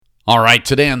All right,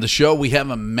 today on the show, we have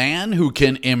a man who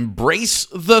can embrace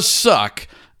the suck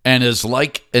and is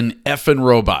like an effing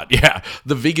robot. Yeah,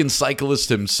 the vegan cyclist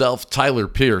himself, Tyler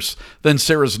Pearce. Then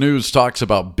Sarah's News talks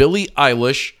about Billie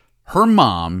Eilish, her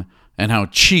mom, and how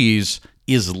cheese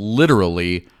is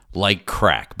literally like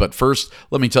crack. But first,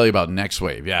 let me tell you about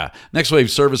NextWave. Yeah, NextWave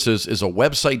Services is a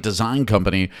website design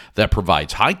company that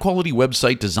provides high-quality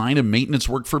website design and maintenance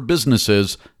work for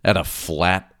businesses at a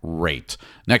flat rate.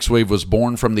 NextWave was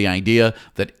born from the idea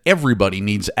that everybody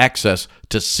needs access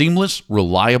to seamless,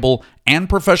 reliable, and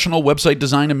professional website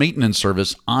design and maintenance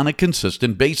service on a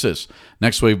consistent basis.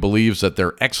 NextWave believes that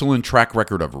their excellent track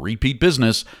record of repeat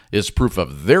business is proof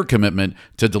of their commitment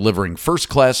to delivering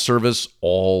first-class service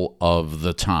all of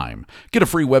the time. Get a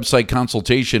free website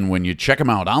consultation when you check them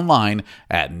out online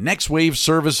at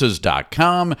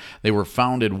nextwaveservices.com. They were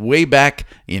founded way back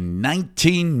in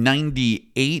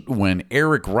 1998 when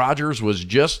Eric Rogers was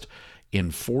just in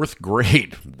fourth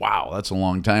grade. Wow, that's a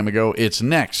long time ago. It's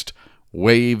Next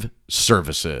Wave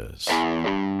Services.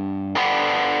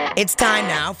 It's time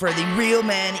now for the Real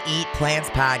Men Eat Plants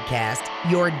podcast,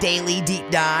 your daily deep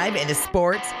dive into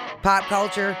sports, pop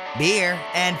culture, beer,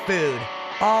 and food,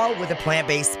 all with a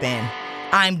plant-based spin.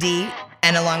 I'm Dee,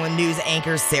 and along with news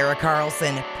anchor Sarah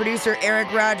Carlson, producer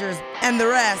Eric Rogers, and the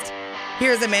rest,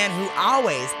 here's a man who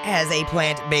always has a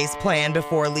plant-based plan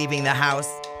before leaving the house,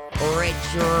 Rich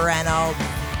Reynolds.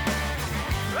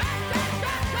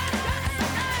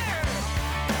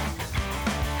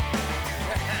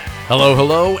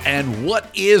 Hello, and what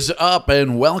is up,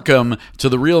 and welcome to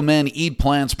the Real Men Eat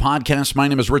Plants podcast. My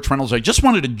name is Rich Reynolds. I just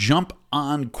wanted to jump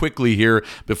on quickly here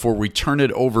before we turn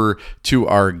it over to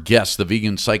our guest, the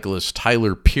vegan cyclist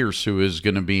Tyler Pearce, who is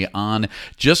going to be on,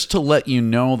 just to let you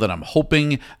know that I'm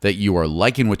hoping that you are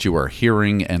liking what you are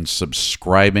hearing and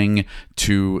subscribing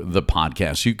to the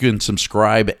podcast. You can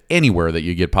subscribe anywhere that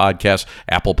you get podcasts,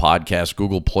 Apple Podcasts,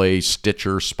 Google Play,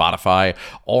 Stitcher, Spotify,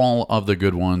 all of the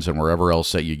good ones, and wherever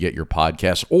else that you get your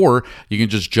podcasts, or you can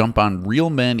just jump on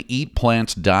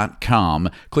realmeneatplants.com,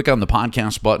 click on the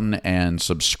podcast button, and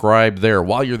subscribe there.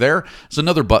 While you're there, there's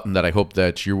another button that I hope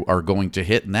that you are going to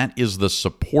hit, and that is the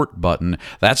support button.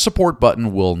 That support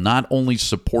button will not only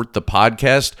support the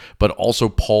podcast, but also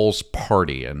Paul's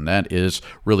party, and that is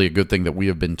really a good thing that we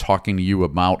have been talking to you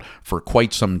about for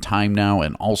quite some time now.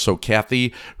 And also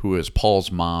Kathy, who is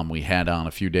Paul's mom, we had on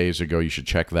a few days ago. You should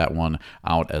check that one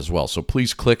out as well. So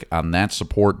please click on that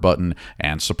support button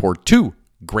and support two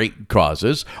great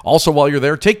causes. Also, while you're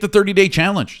there, take the 30-day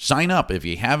challenge. Sign up. If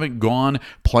you haven't gone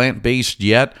plant-based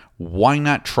yet, why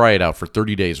not try it out for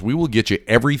 30 days? We will get you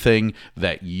everything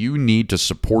that you need to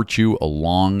support you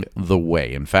along the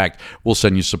way. In fact, we'll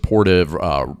send you supportive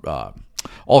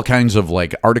all kinds of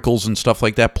like articles and stuff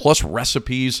like that, plus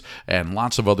recipes and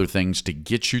lots of other things to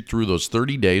get you through those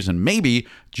 30 days. And maybe,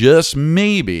 just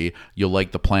maybe, you'll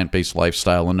like the plant-based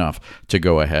lifestyle enough to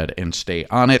go ahead and stay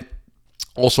on it.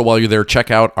 Also, while you're there, check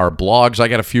out our blogs. I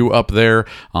got a few up there.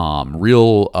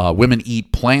 Real Women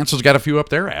Eat Plants has got a few up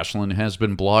there. Ashlyn has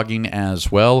been blogging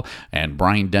as well. And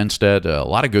Brian Denstead, a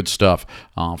lot of good stuff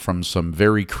from some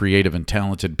very creative and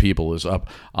talented people is up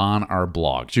on our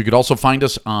blogs. You could also find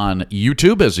us on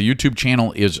YouTube, as the YouTube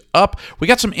channel is up. We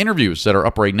got some interviews that are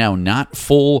up right now, not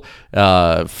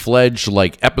full-fledged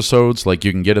like episodes like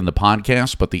you can get in the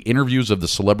podcast, but the interviews of the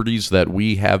celebrities that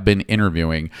we have been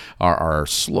interviewing are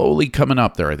slowly coming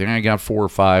up there. I think I got 4 or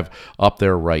 5 up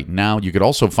there right now. You could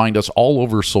also find us all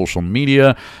over social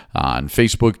media on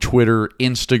Facebook, Twitter,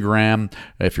 Instagram.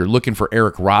 If you're looking for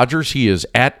Eric Rogers, he is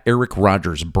at Eric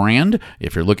Rogers Brand.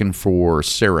 If you're looking for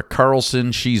Sarah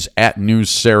Carlson, she's at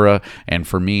News Sarah. And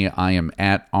for me, I am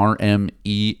at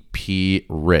RMEP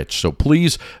Rich. So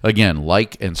please, again,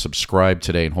 like and subscribe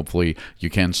today, and hopefully you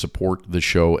can support the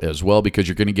show as well, because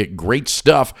you're going to get great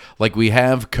stuff like we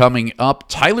have coming up.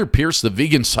 Tyler Pearce, the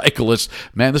vegan cyclist.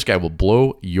 Man, this guy will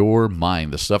blow your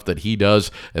mind. The stuff that he does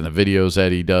and the videos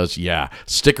that he does. Yeah,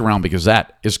 stick around because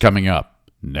that is coming up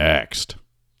next.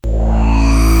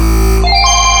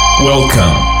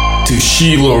 Welcome to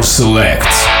Sheila Select.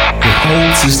 The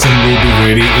whole system will be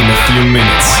ready in a few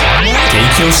minutes.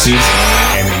 Take your seat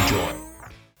and enjoy.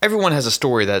 Everyone has a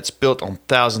story that's built on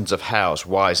thousands of hows,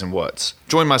 whys, and whats.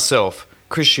 Join myself,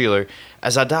 Chris Sheeler,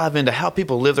 as I dive into how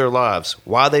people live their lives,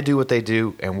 why they do what they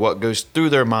do, and what goes through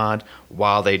their mind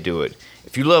while they do it.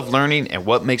 If you love learning and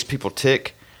what makes people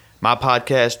tick, my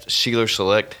podcast, Sheeler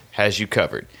Select, has you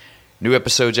covered. New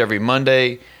episodes every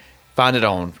Monday. Find it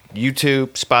on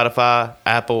YouTube, Spotify,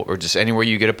 Apple, or just anywhere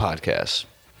you get a podcast.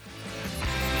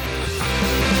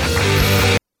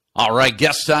 All right,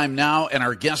 guest time now, and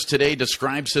our guest today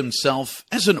describes himself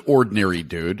as an ordinary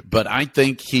dude, but I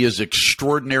think he is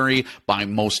extraordinary by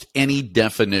most any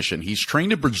definition. He's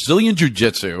trained in Brazilian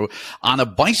Jiu-Jitsu. On a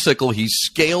bicycle, he's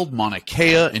scaled Mauna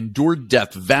Kea, endured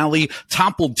Death Valley,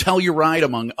 toppled Telluride,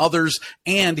 among others,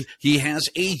 and he has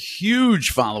a huge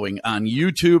following on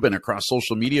YouTube and across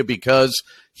social media because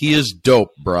he is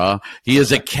dope, bruh. He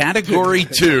is a Category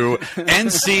 2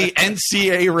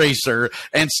 NCAA racer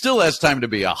and still has time to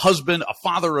be a husband, a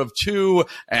father of 2,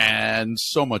 and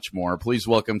so much more. Please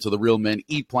welcome to the Real Men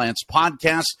Eat Plants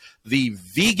podcast, the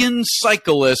Vegan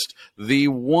Cyclist, the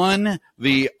one,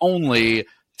 the only,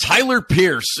 Tyler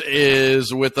Pearce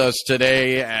is with us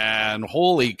today, and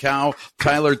holy cow,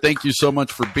 Tyler, thank you so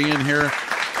much for being here.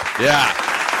 Yeah.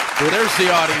 So there's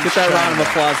the audience. Get that round of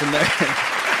applause in there.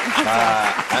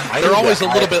 They're always a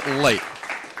little bit late.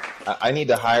 I need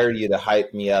to hire you to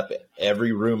hype me up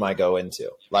every room I go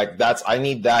into. I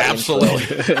need that. Absolutely.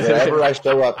 Wherever I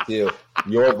show up to,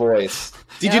 your voice.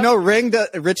 Did you know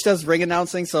Rich does ring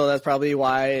announcing, so that's probably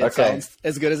why it sounds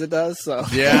as good as it does. So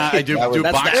yeah, I do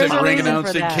boxing, ring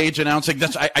announcing, cage announcing.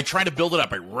 I try to build it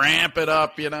up. I ramp it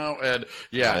up, and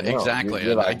yeah, exactly.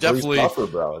 You're like I definitely buffer,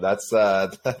 bro. That was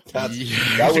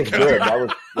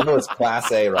good. That was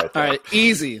class A right there. All right,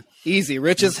 easy.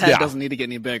 Rich's head doesn't need to get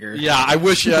any bigger. Yeah, I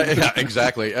wish. Yeah,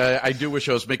 exactly. I do wish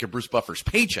I was making Bruce Buffer's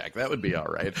paycheck. That would be all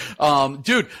right.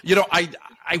 Dude,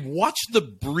 I watched the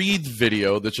Breathe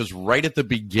video that's just right at the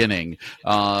beginning,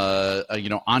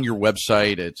 on your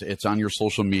website. It's on your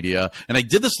social media. And I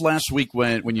did this last week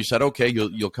when you said, okay,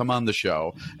 you'll come on the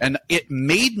show. And it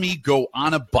made me go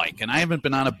on a bike. And I haven't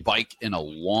been on a bike in a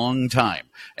long time.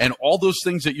 And all those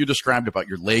things that you described about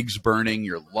your legs burning,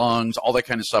 your lungs, all that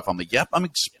kind of stuff. I'm like, yep,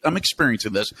 I'm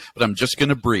experiencing this, but I'm just going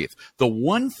to breathe. The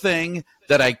one thing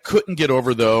that I couldn't get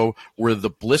over, though, were the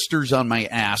blisters on my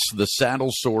ass, the saddle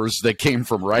sores that came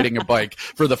from riding a bike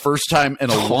for the first time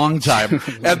in a long time.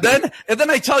 And then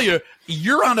I tell you,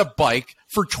 you're on a bike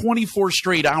for 24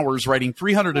 straight hours riding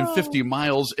 350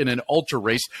 miles in an ultra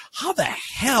race. How the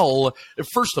hell,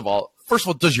 first of all,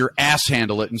 does your ass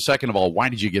handle it? And second of all, why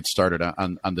did you get started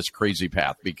on this crazy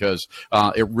path? Because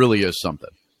it really is something.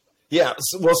 Yeah.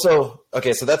 So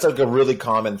that's like a really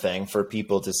common thing for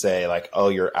people to say, like, oh,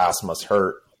 your ass must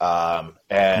hurt.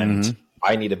 And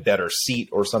I need a better seat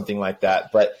or something like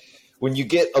that. But when you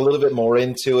get a little bit more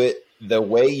into it, the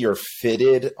way you're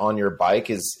fitted on your bike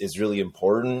is really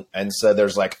important. And so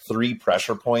there's like 3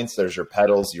 pressure points. There's your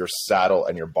pedals, your saddle,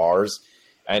 and your bars.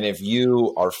 And if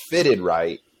you are fitted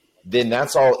right, then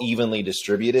that's all evenly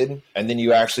distributed. And then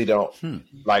you actually don't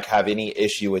have any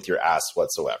issue with your ass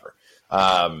whatsoever.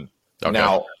 Okay.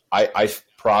 Now, I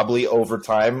probably over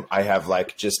time I have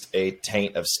like just a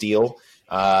taint of steel,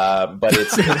 but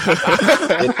it's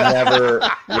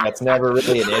never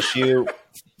really an issue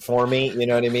for me. You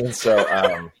know what I mean?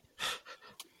 So,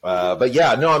 but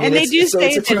yeah, no, I mean, and they do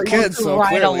say it's that kids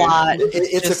ride a lot.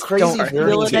 It's a crazy don't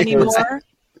feel it anymore.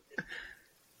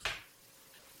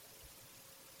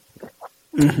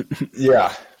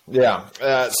 Yeah.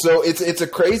 So it's a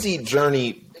crazy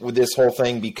journey with this whole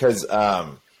thing because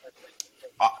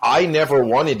I never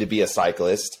wanted to be a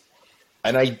cyclist,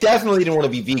 and I definitely didn't want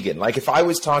to be vegan. Like if I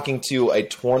was talking to a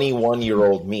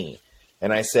 21-year-old me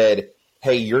and I said,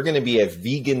 hey, you're going to be a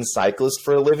vegan cyclist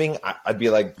for a living, I'd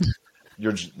be like,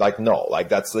 you're like, no, like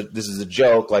this is a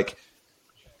joke. Like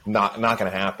not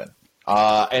going to happen.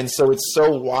 And so it's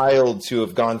so wild to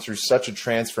have gone through such a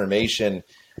transformation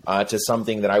to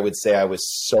something that I would say I was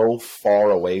so far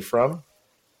away from.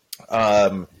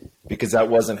 Because that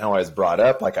wasn't how I was brought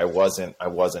up. Like I wasn't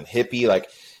hippie. Like,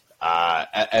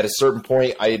 at a certain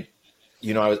point, I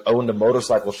owned a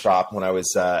motorcycle shop when I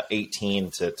was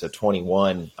 18 to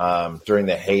 21 during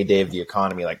the heyday of the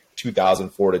economy, like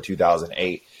 2004 to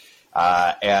 2008.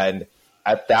 And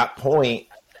at that point,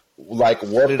 like,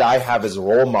 what did I have as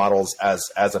role models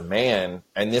as a man?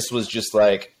 And this was just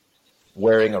like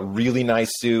wearing a really nice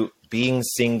suit, being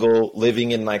single,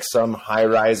 living in like some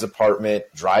high-rise apartment,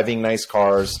 driving nice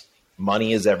cars.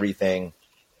 Money is everything.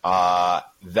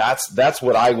 That's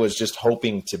what I was just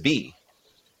hoping to be.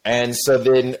 And so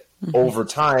then over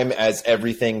time, as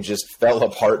everything just fell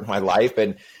apart in my life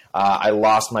and I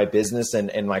lost my business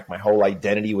and like my whole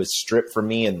identity was stripped from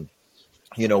me. And,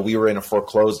 we were in a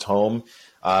foreclosed home,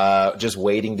 just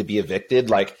waiting to be evicted.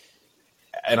 Like,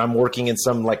 and I'm working in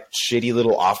some like shitty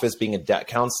little office being a debt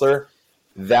counselor.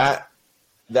 That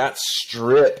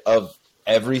strip of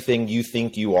everything you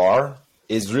think you are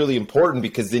is really important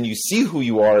because then you see who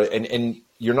you are and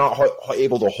you're not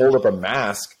able to hold up a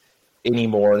mask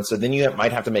anymore. And so then you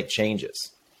might have to make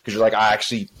changes because you're like,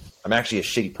 I'm actually a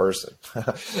shitty person.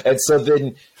 And so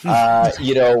then,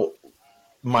 you know,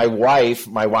 my wife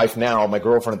now, my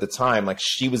girlfriend at the time, like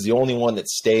she was the only one that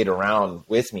stayed around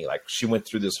with me. Like she went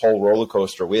through this whole roller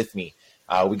coaster with me.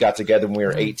 We got together when we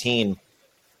were 18,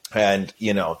 and,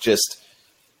 you know, just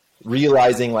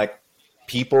realizing like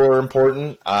people are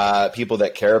important, people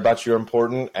that care about you are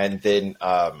important. And then,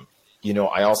 you know,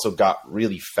 I also got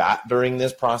really fat during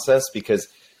this process because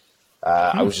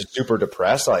I was just super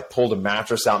depressed. I like pulled a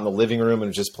mattress out in the living room and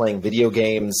was just playing video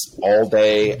games all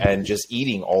day and just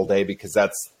eating all day because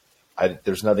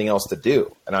there's nothing else to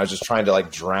do. And I was just trying to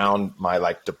like drown my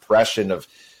like depression of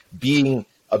being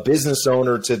a business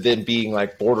owner to then being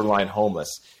like borderline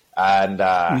homeless. And,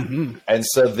 and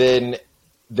so then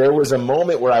there was a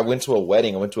moment where I went to a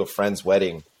wedding. I went to a friend's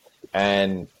wedding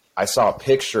and I saw a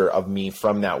picture of me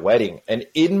from that wedding. And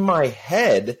in my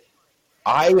head,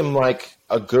 I am like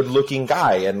a good looking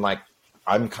guy and like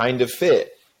I'm kind of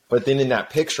fit. But then in that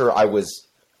picture, I was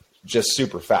just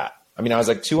super fat. I mean, I was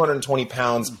like 220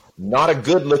 pounds, not a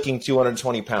good looking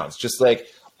 220 pounds, just like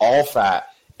all fat.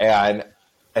 And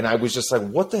I was just like,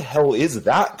 what the hell is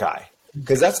that guy?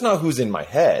 Because that's not who's in my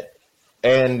head.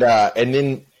 And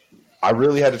then I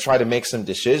really had to try to make some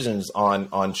decisions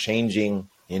on changing,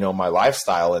 you know, my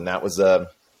lifestyle. And that was a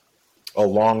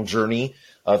long journey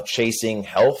of chasing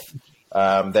health.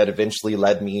 That eventually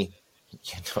led me,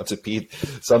 you know, to be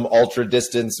some ultra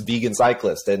distance vegan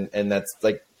cyclist. And that's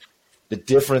like the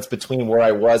difference between where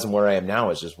I was and where I am now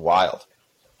is just wild.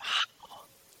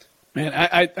 Man,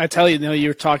 I tell you, you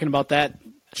were talking about that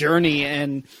journey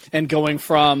and going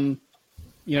from,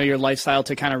 you know, your lifestyle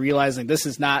to kind of realizing this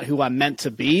is not who I'm meant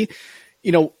to be,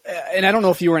 you know, and I don't know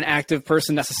if you were an active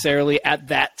person necessarily at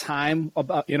that time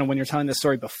about, you know, when you're telling this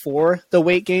story before the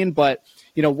weight gain, but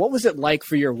you know, what was it like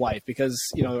for your wife? Because,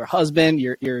 you know, your husband,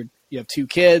 you have 2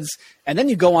 kids, and then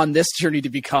you go on this journey to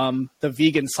become the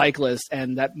vegan cyclist,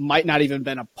 and that might not even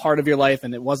been a part of your life.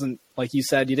 And it wasn't, like you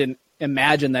said, you didn't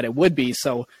imagine that it would be.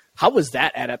 So how was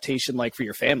that adaptation like for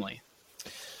your family?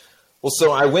 Well,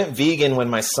 so I went vegan when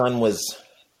my son was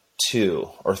 2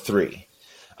 or 3.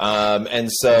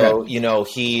 And so, you know,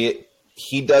 he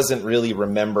doesn't really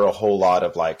remember a whole lot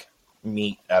of like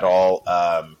meat at all.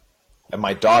 And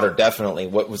my daughter definitely.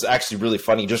 What was actually really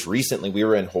funny, just recently we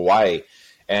were in Hawaii,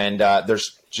 and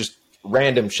there's just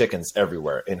random chickens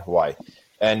everywhere in Hawaii.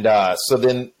 And so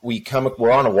then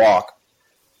we're on a walk,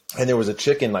 and there was a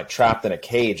chicken like trapped in a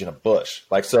cage in a bush.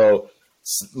 Like, so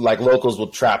like locals will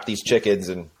trap these chickens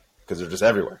and because they're just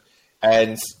everywhere.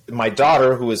 And my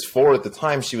daughter, who was 4 at the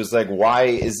time, she was like, why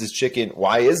is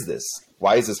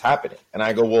this happening? And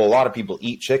I go, well, a lot of people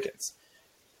eat chickens.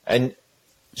 And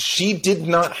she did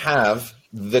not have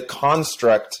the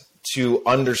construct to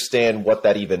understand what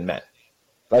that even meant.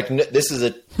 Like, this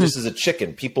is a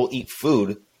chicken. People eat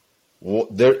food.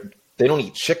 They don't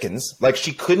eat chickens. Like,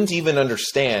 she couldn't even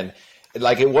understand.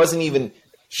 Like, it wasn't even,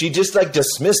 she just like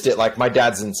dismissed it. Like, my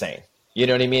dad's insane. You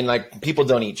know what I mean? Like, people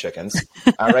don't eat chickens,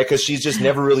 right? Cause she's just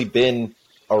never really been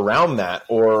around that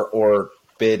or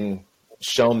been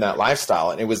shown that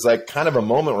lifestyle. And it was like kind of a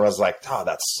moment where I was like, oh,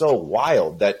 that's so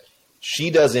wild that she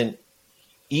doesn't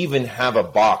even have a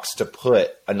box to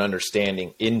put an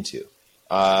understanding into,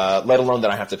 let alone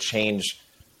that I have to change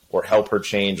or help her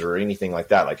change or anything like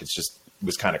that. Like, it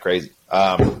was kind of crazy.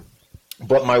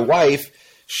 But my wife,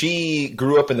 she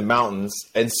grew up in the mountains.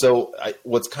 And so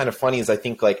what's kind of funny is I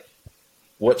think like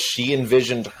what she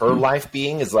envisioned her life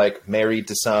being is like married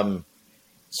to some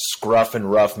scruff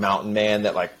and rough mountain man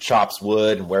that like chops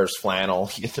wood and wears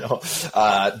flannel, you know,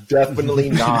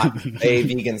 definitely not a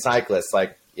vegan cyclist.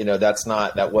 Like, you know,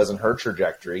 that wasn't her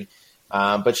trajectory.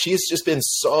 But she's just been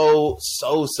so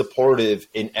supportive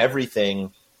in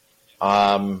everything.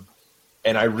 And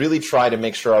I really try to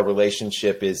make sure our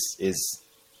relationship is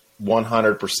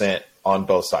 100% on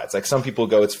both sides. Like, some people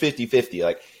go, it's 50-50.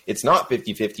 Like, it's not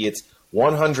 50-50. It's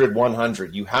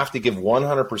 100-100. You have to give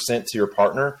 100% to your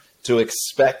partner to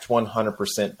expect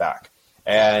 100% back.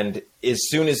 And as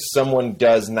soon as someone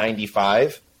does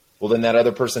 95, well, then that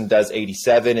other person does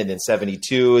 87 and then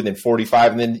 72 and then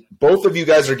 45. And then both of you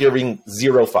guys are giving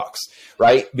 0 fucks,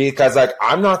 right? Because like,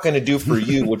 I'm not going to do for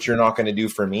you what you're not going to do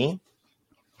for me.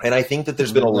 And I think that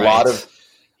there's been a lot of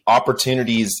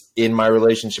opportunities in my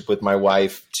relationship with my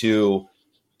wife to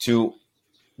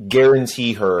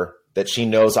guarantee her that she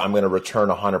knows I'm going to return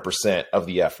 100% of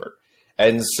the effort.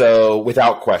 And so,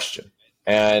 without question.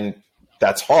 And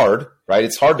that's hard, right?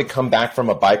 It's hard to come back from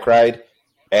a bike ride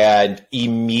and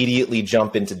immediately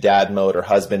jump into dad mode or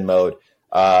husband mode,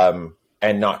 and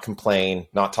not complain,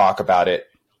 not talk about it,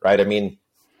 right? I mean,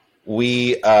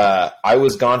 I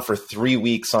was gone for 3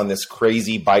 weeks on this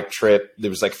crazy bike trip. There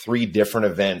was like 3 different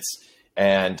events,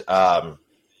 and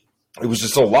it was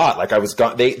just a lot. Like I was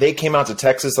gone. They came out to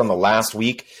Texas on the last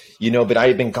week, but I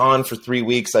had been gone for 3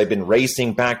 weeks. I'd been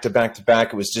racing back to back to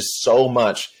back. It was just so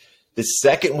much. The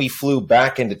second we flew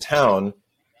back into town,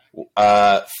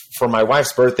 for my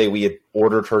wife's birthday, we had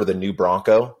ordered her the new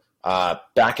Bronco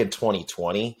back in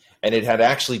 2020, and it had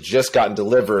actually just gotten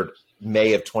delivered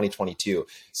May of 2022.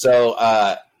 So,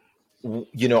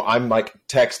 I'm like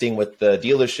texting with the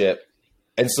dealership.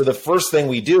 And so the first thing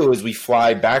we do is we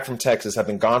fly back from Texas. I've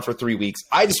been gone for 3 weeks.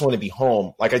 I just want to be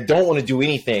home. Like, I don't want to do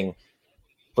anything,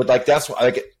 but like, that's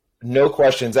like no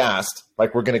questions asked.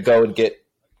 Like, we're going to go and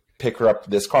pick her up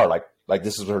this car. Like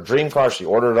this is her dream car. She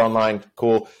ordered it online.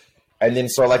 Cool. And then,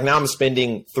 so like now I'm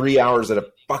spending 3 hours at a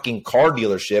fucking car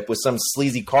dealership with some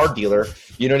sleazy car dealer.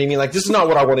 You know what I mean? Like, this is not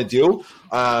what I want to do.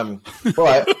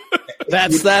 But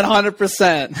that's that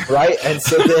 100%. Right. And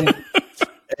so then,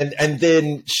 and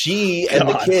then she and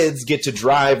the kids get to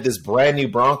drive this brand new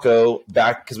Bronco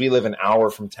back, because we live an hour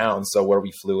from town. So where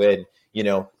we flew in,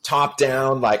 top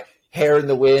down, like hair in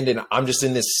the wind. And I'm just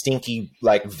in this stinky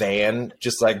like van,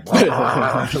 just like, like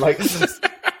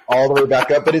all the way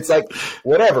back up. But it's like,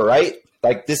 whatever, right?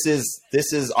 Like this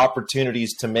is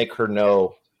opportunities to make her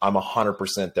know I'm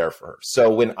 100% there for her.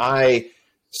 So when I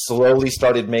slowly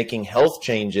started making health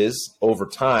changes over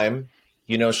time,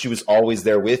 she was always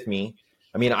there with me.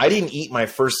 I mean, I didn't eat my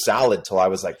first salad till I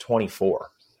was like 24,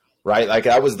 right? Like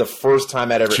that was the first time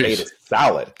I'd ever ate a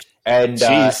salad. And,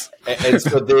 and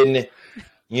so then,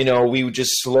 we would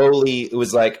just slowly, it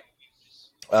was like,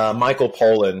 Michael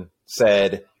Pollan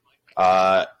said,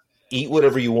 eat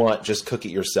whatever you want, just cook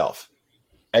it yourself.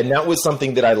 And that was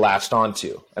something that I latched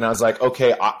onto. And I was like,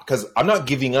 okay, because I'm not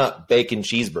giving up bacon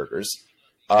cheeseburgers.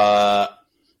 But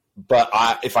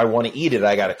if I want to eat it,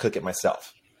 I got to cook it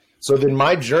myself. So then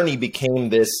my journey became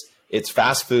this, it's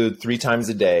fast food 3 times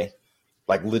a day.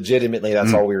 Like legitimately,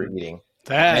 that's all we were eating.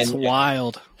 That's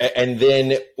wild. And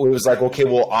then it was like, okay,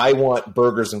 well, I want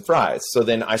burgers and fries. So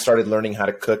then I started learning how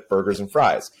to cook burgers and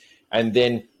fries. And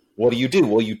then what do?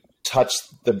 Well, you touch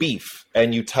the beef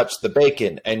and you touch the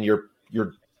bacon and you're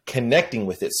connecting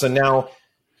with it. So now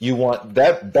you want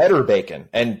that better bacon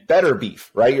and better beef,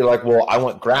 right? You're like, well, I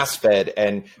want grass-fed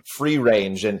and free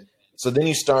range. And so then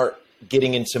you start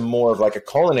getting into more of like a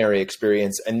culinary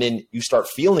experience, and then you start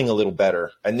feeling a little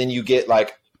better, and then you get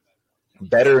like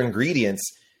better ingredients,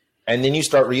 and then you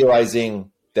start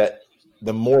realizing that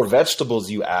the more vegetables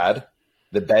you add,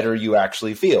 the better you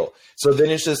actually feel. So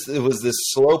then it was this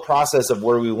slow process of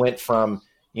where we went from,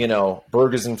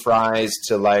 burgers and fries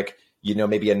to like,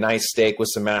 maybe a nice steak with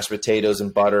some mashed potatoes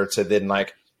and butter, to then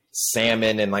like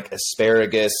salmon and like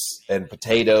asparagus and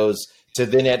potatoes, to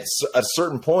then at a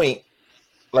certain point,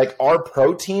 like our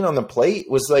protein on the plate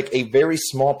was like a very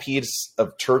small piece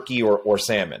of turkey or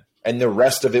salmon. And the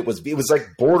rest of it was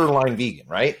like borderline vegan.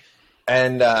 Right.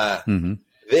 And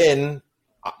then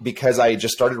because I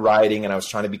just started riding and I was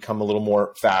trying to become a little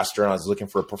more faster and I was looking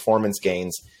for performance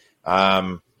gains.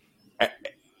 And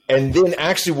then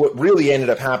actually what really ended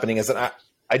up happening is that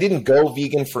I didn't go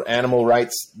vegan for animal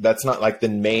rights. That's not like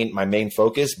my main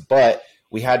focus, but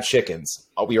we had chickens.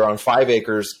 We were on 5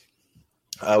 acres.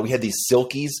 We had these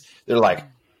silkies. They're like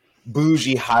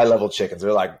bougie, high-level chickens.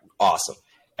 They're like awesome.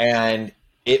 And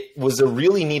it was a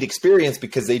really neat experience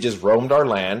because they just roamed our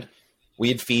land.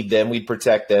 We'd feed them. We'd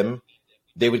protect them.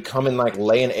 They would come and like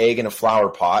lay an egg in a flower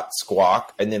pot,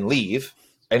 squawk, and then leave.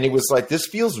 And it was like, this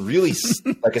feels really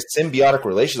like a symbiotic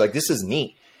relationship. Like, this is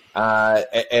neat.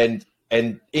 And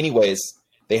anyways,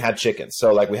 they had chickens.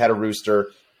 So like we had a rooster.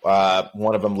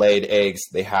 One of them laid eggs.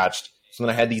 They hatched. So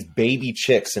then I had these baby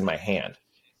chicks in my hand.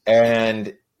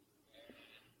 And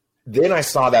then I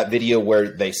saw that video where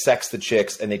they sex the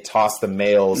chicks and they toss the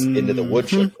males into the wood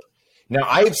chipper. Now,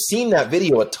 I've seen that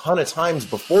video a ton of times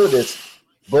before this,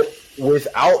 but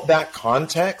without that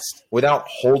context, without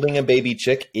holding a baby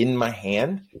chick in my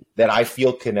hand that I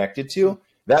feel connected to,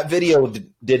 that video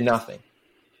did nothing.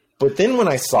 But then when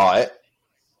I saw it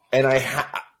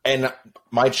and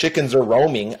my chickens are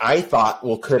roaming, I thought,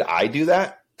 well, could I do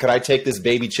that? Could I take this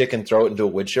baby chicken, throw it into a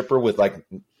wood chipper with like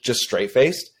just straight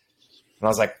faced? And I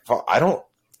was like,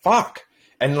 fuck.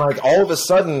 And like all of a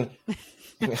sudden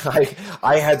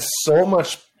I had so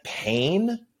much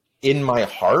pain in my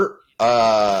heart.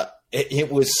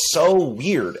 It was so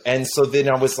weird. And so then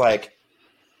I was like,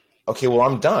 okay, well,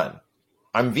 I'm done.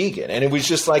 I'm vegan. And it was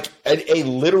just like a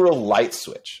literal light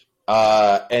switch.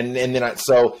 And then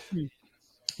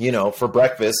for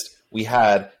breakfast we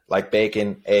had like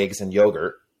bacon, eggs, and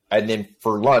yogurt. And then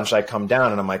for lunch, I come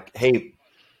down and I'm like, hey,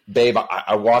 babe,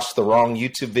 I watched the wrong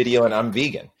YouTube video and I'm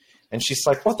vegan. And she's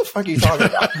like, what the fuck are you talking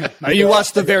about? You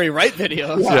watched the very right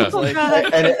video. Yeah.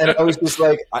 And I was just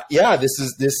like, yeah,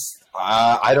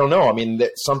 I don't know. I mean,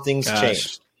 something's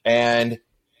changed. And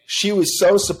she was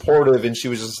so supportive, and she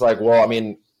was just like, well, I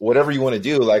mean, whatever you want to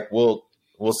do, like, we'll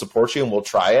support you and we'll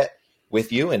try it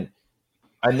with you. And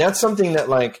that's something that,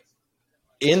 like,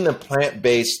 in the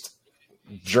plant-based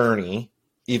journey,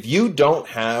 if you don't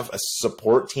have a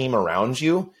support team around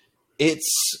you,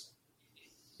 it's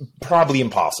probably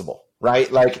impossible,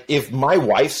 right? Like, if my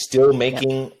wife's still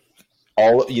making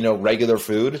all, regular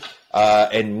food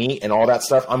and meat and all that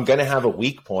stuff, I'm going to have a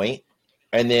weak point,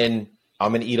 and then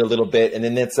I'm going to eat a little bit, and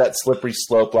then it's that slippery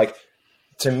slope. Like,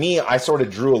 to me, I sort of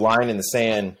drew a line in the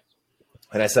sand,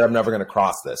 and I said, I'm never going to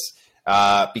cross this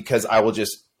because I will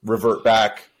just revert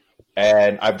back,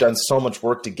 and I've done so much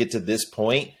work to get to this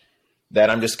point that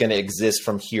I'm just going to exist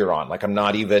from here on. Like, I'm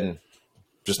not even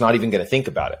going to think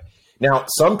about it. Now,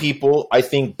 some people, I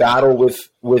think, battle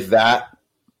with that,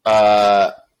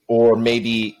 or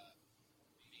maybe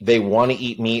they want to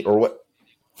eat meat, or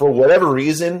for whatever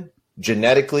reason,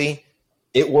 genetically,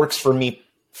 it works for me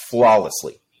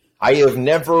flawlessly. I have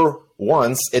never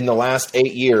once in the last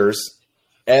 8 years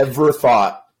ever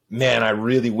thought, man, I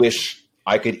really wish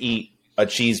I could eat a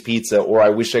cheese pizza, or I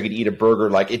wish I could eat a burger.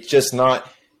 Like, it's just not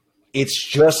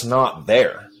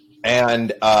there.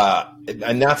 And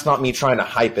that's not me trying to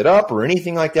hype it up or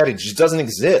anything like that. It just doesn't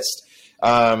exist.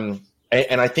 And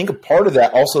I think a part of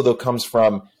that also, though, comes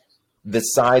from the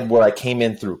side where I came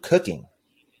in through cooking.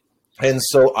 And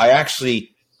so I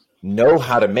actually know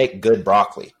how to make good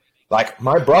broccoli. Like,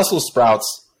 my Brussels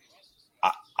sprouts,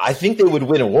 I think they would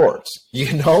win awards,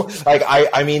 like,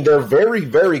 I mean, they're very,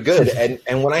 very good.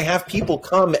 And when I have people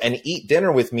come and eat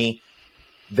dinner with me,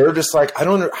 they're just like, I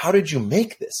don't know, how did you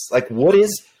make this? Like,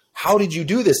 how did you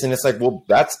do this? And it's like, well,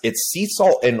 it's sea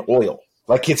salt and oil.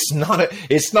 Like, it's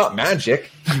not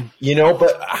magic,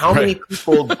 but how many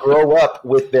people grow up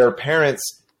with their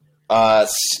parents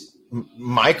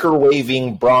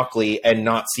microwaving broccoli and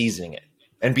not seasoning it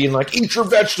and being like, eat your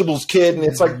vegetables, kid. And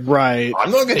it's like, right,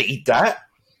 I'm not going to eat that.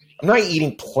 I'm not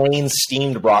eating plain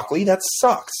steamed broccoli. That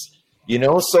sucks,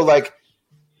 So, like,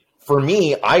 for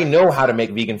me, I know how to make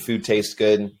vegan food taste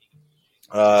good.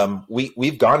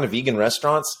 We've gone to vegan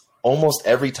restaurants almost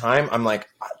every time. I'm like,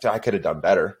 I could have done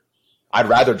better. I'd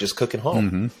rather just cook at home.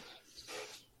 Mm-hmm.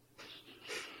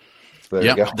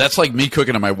 Yeah, that's like me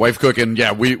cooking and my wife cooking.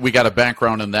 Yeah, we got a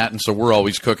background in that, and so we're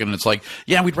always cooking. And it's like,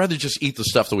 yeah, we'd rather just eat the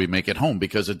stuff that we make at home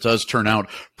because it does turn out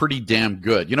pretty damn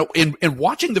good. In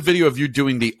watching the video of you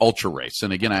doing the ultra race,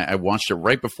 and again, I watched it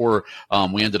right before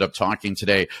we ended up talking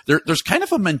today. There's kind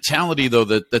of a mentality, though,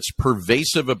 that's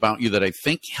pervasive about you that I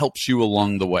think helps you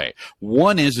along the way.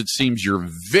 One is, it seems you're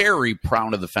very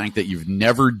proud of the fact that you've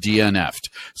never DNF'd.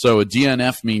 So a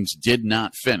DNF means did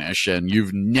not finish, and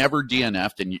you've never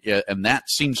DNF'd, and that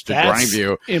seems to drive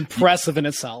you. Impressive in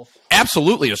itself.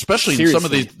 Absolutely, especially Seriously. in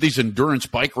some of these endurance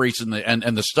bike races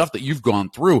and the stuff that you've gone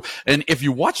through. And if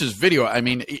you watch this video, I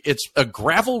mean, it's a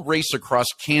gravel race across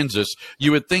Kansas.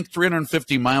 You would think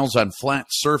 350 miles on flat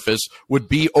surface would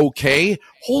be okay.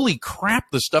 Holy crap,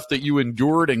 the stuff that you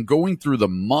endured and going through the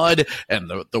mud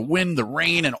and the wind, the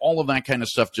rain, and all of that kind of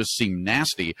stuff just seemed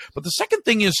nasty. But the second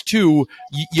thing is, too,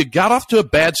 you got off to a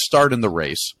bad start in the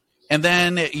race. And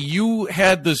then you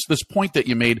had this point that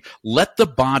you made, let the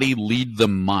body lead the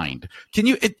mind. Can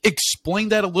you explain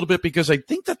that a little bit? Because I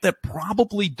think that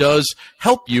probably does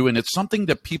help you, and it's something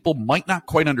that people might not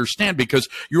quite understand, because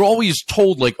you're always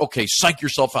told, like, okay, psych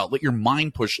yourself out, let your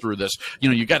mind push through this.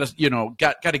 You got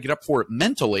to get up for it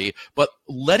mentally, but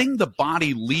letting the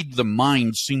body lead the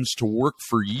mind seems to work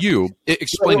for you.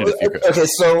 Explain it if you could. Okay,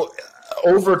 so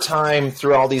over time,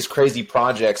 through all these crazy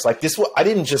projects like this, I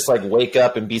didn't just like wake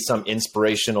up and be some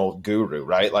inspirational guru,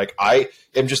 right? Like, I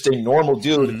am just a normal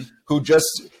dude who just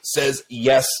says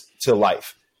yes to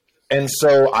life. And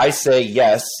so I say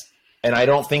yes, and I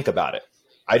don't think about it.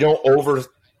 I don't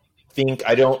overthink.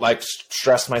 I don't like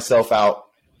stress myself out.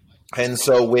 And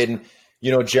so when,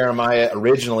 Jeremiah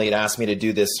originally had asked me to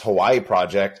do this Hawaii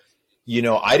project,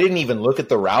 I didn't even look at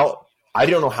the route. I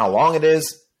don't know how long it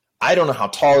is. I don't know how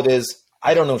tall it is.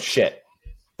 I don't know shit,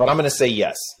 but I'm going to say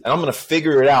yes. And I'm going to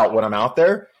figure it out when I'm out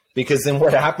there, because then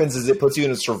what happens is it puts you in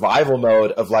a survival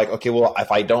mode of like, okay, well,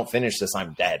 if I don't finish this,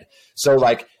 I'm dead. So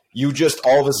like, you just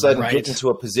all of a sudden get into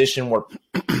a position where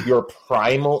your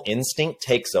primal instinct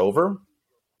takes over.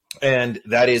 And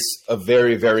that is a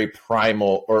very, very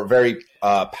primal or very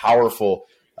powerful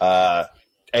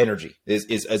energy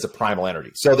is a primal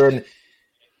energy. So then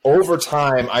over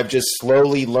time, I've just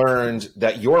slowly learned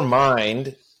that your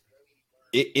mind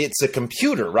it's a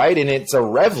computer, right? And it's a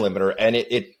rev limiter,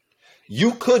 and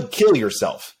you could kill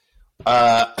yourself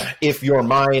if your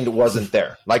mind wasn't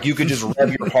there. Like you could just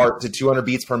rev your heart to 200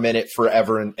 beats per minute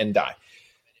forever and die.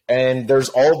 And there's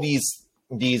all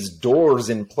these doors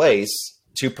in place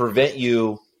to prevent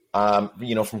you,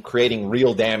 from creating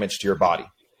real damage to your body.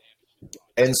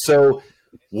 And so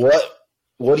what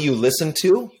do you listen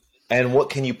to, and what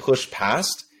can you push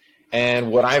past?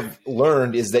 And what I've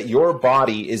learned is that your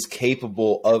body is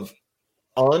capable of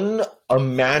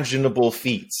unimaginable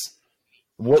feats.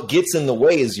 What gets in the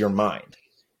way is your mind.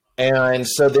 And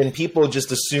so then people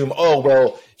just assume, oh,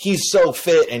 well, he's so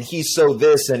fit and he's so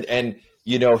this and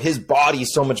his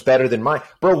body's so much better than mine.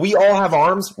 Bro, we all have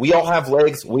arms, we all have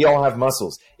legs, we all have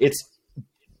muscles. It's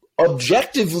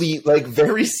objectively like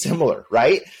very similar,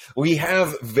 right? We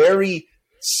have very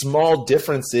small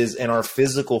differences in our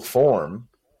physical form,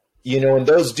 and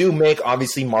those do make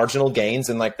obviously marginal gains,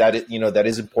 and like that, that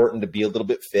is important to be a little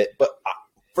bit fit. But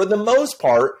for the most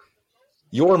part,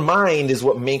 your mind is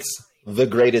what makes the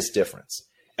greatest difference.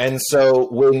 And so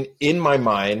when in my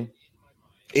mind,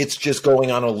 it's just going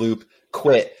on a loop,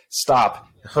 quit, stop,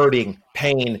 hurting,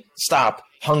 pain, stop,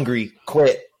 hungry,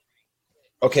 quit.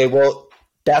 Okay, well,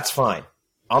 that's fine.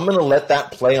 I'm going to let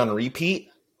that play on repeat,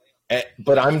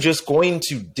 but I'm just going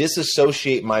to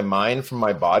disassociate my mind from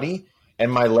my body,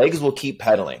 and my legs will keep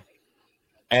pedaling.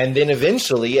 And then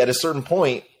eventually, at a certain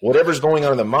point, whatever's going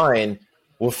on in the mind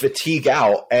will fatigue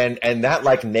out, and that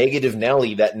like negative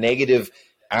Nelly, that negative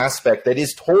aspect that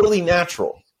is totally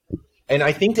natural. And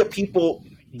I think that people,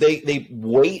 they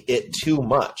weight it too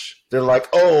much. They're like,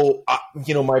 oh,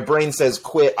 my brain says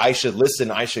quit. I should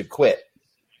listen. I should quit.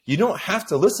 You don't have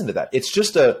to listen to that. It's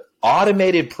just a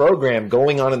automated program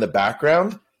going on in the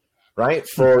background, right?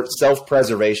 For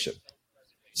self-preservation.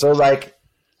 So like,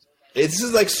 this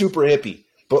is like super hippie,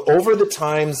 but over the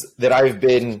times that I've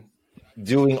been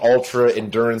doing ultra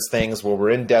endurance things where we're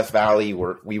in Death Valley,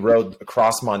 where we rode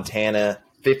across Montana,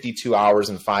 52 hours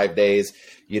in 5 days,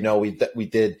 we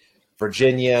did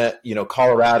Virginia,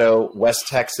 Colorado, West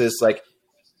Texas, like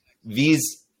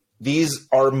these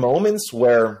are moments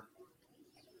where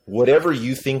whatever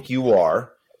you think you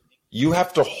are, you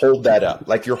have to hold that up.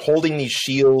 Like you're holding these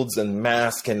shields and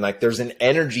masks, and like there's an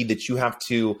energy that you have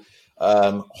to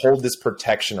hold this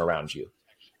protection around you.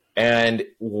 And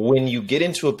when you get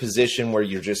into a position where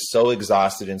you're just so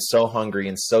exhausted and so hungry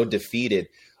and so defeated,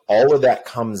 all of that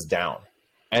comes down.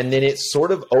 And then it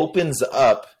sort of opens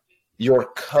up your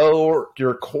core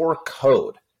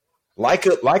code like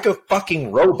a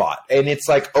fucking robot. And it's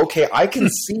like, okay, I can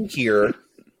see here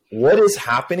what is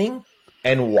happening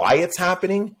and why it's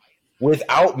happening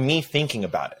without me thinking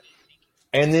about it.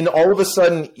 And then all of a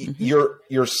sudden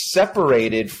you're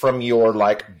separated from your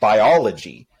like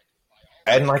biology.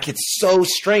 And like, it's so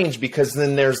strange because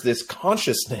then there's this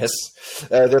consciousness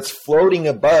that's floating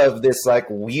above this like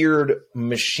weird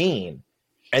machine.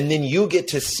 And then you get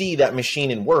to see that machine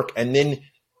in work. And then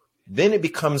it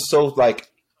becomes so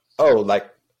like, oh, like,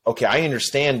 okay, I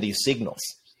understand these signals.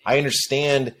 I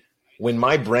understand when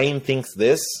my brain thinks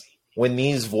this, when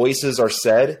these voices are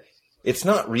said, it's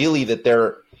not really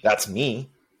that's me.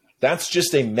 That's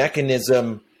just a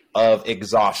mechanism of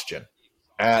exhaustion.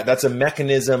 That's a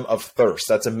mechanism of thirst.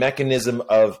 That's a mechanism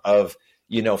of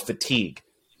fatigue.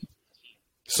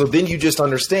 So then you just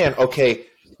understand, okay,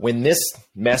 when this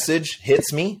message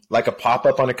hits me like a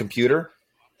pop-up on a computer,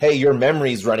 hey, your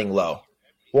memory's running low.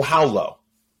 Well, how low?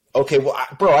 Okay, well,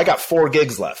 bro, I got 4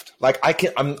 gigs left. Like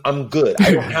I'm good.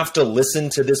 I don't have to listen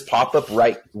to this pop-up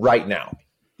right now.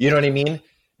 You know what I mean?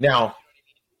 Now,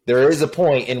 there is a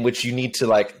point in which you need to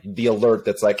like the alert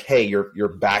that's like, hey, your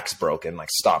back's broken. Like,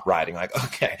 stop riding. Like,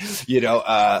 okay,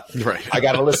 right. I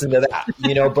got to listen to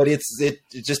that. But it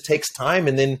just takes time,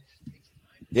 and then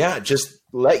just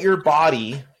let your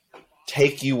body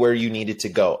take you where you need it to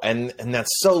go, and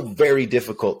that's so very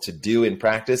difficult to do in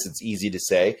practice. It's easy to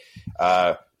say,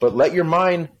 but let your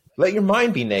mind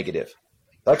be negative.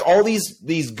 Like all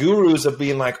these gurus of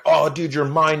being like, oh, dude, your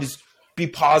mind is be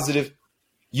positive.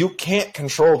 You can't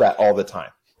control that all the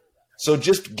time. So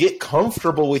just get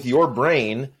comfortable with your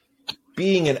brain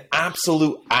being an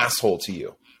absolute asshole to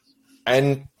you.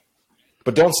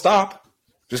 But don't stop.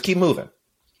 Just keep moving.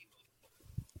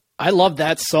 I love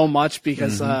that so much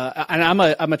because and I'm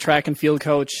a track and field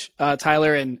coach,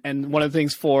 Tyler, and one of the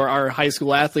things for our high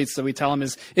school athletes that we tell them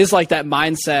is like that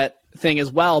mindset thing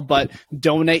as well, but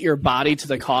donate your body to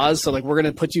the cause. So like, we're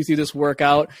going to put you through this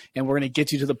workout and we're going to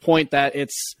get you to the point that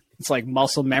it's like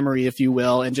muscle memory, if you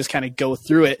will, and just kind of go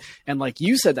through it. And like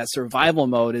you said, that survival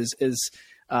mode is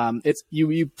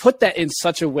you put that in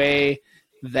such a way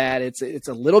that it's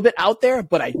a little bit out there,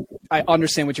 but I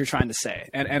understand what you're trying to say,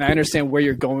 and I understand where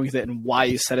you're going with it and why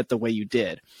you said it the way you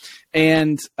did.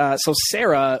 And so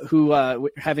Sarah, who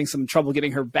having some trouble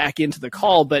getting her back into the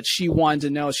call, but she wanted to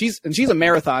know, she's a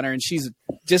marathoner and she's a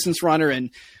distance runner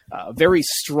and a very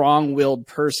strong-willed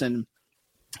person.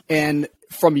 And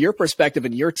from your perspective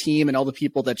and your team and all the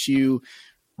people that you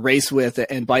race with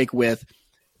and bike with,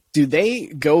 do they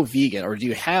go vegan, or do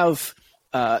you have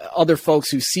other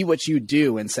folks who see what you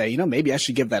do and say, maybe I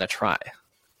should give that a try?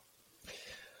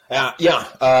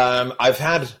 I've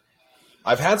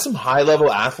had some high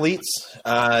level athletes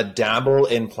dabble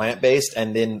in plant based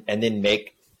and then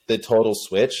make the total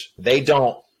switch. They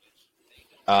don't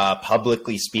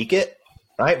publicly speak it,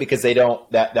 right? Because they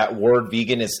don't, that word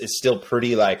vegan is still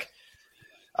pretty like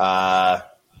heavy.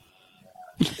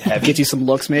 Get you some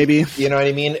looks, maybe. You know what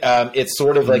I mean? It's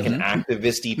sort of like an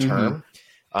activist-y term,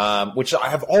 which I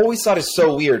have always thought is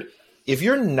so weird. If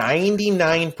you're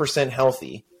 99%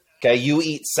 healthy, okay, you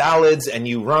eat salads and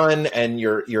you run and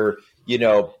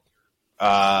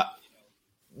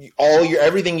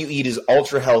everything you eat is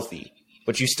ultra healthy,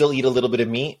 but you still eat a little bit of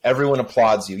meat, everyone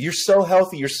applauds you. You're so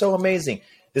healthy. You're so amazing.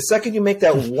 The second you make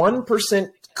that 1%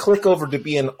 click over to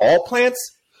be in all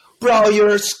plants, bro, you're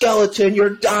a skeleton.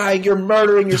 You're dying. You're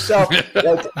murdering yourself.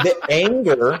 Like, the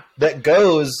anger that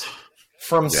goes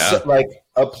from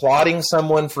applauding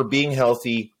someone for being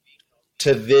healthy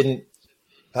to then,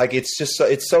 like, it's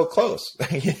so close.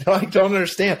 I don't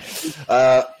understand.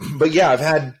 But yeah,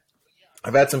 I've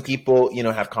had some people,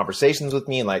 have conversations with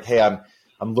me and like, hey,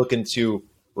 I'm looking to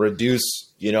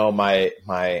reduce,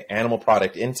 my animal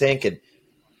product intake. And,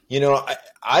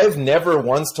 I've never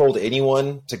once told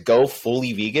anyone to go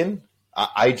fully vegan.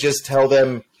 I just tell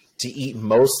them to eat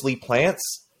mostly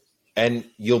plants and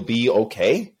you'll be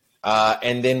okay.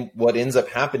 And then what ends up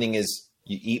happening is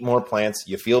you eat more plants,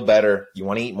 you feel better. You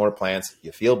want to eat more plants,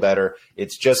 you feel better.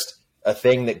 It's just a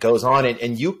thing that goes on.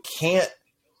 And you can't,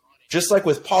 just like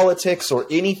with politics or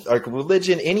any like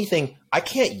religion, anything, I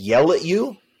can't yell at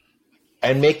you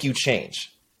and make you change.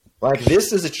 Like,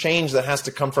 this is a change that has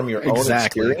to come from your own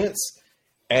experience.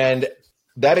 And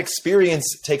that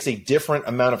experience takes a different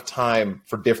amount of time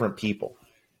for different people.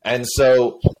 And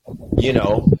so,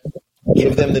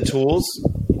 give them the tools,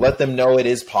 let them know it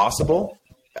is possible,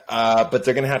 but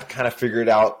they're going to have to kind of figure it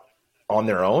out on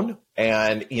their own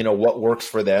and, what works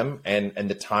for them and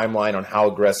the timeline on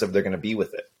how aggressive they're going to be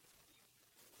with it.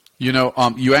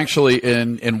 You actually,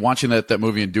 in watching that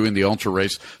movie and doing the ultra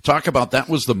race, talk about that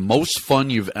was the most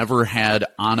fun you've ever had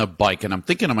on a bike. And I'm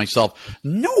thinking to myself,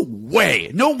 no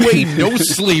way, no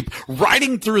sleep,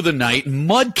 riding through the night,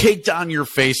 mud caked on your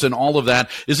face and all of that.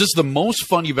 Is this the most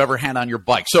fun you've ever had on your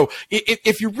bike? So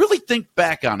if you really think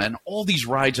back on it, and all these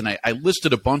rides, and I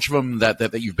listed a bunch of them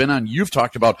that you've been on, you've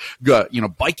talked about,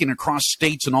 biking across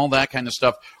states and all that kind of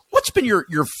stuff. What's been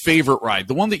your favorite ride?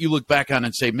 The one that you look back on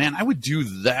and say, man, I would do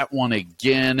that one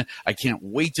again. I can't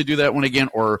wait to do that one again.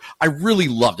 Or I really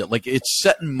loved it. Like, it's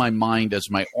set in my mind as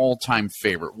my all-time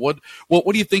favorite. What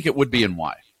do you think it would be and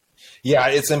why? Yeah,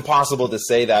 it's impossible to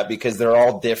say that because they're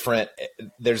all different.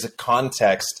 There's a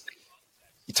context.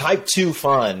 Type 2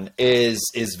 fun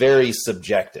is very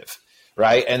subjective,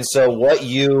 right? And so what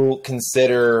you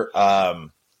consider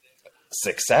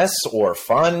success or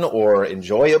fun or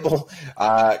enjoyable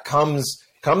comes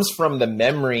from the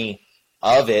memory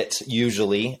of it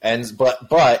usually.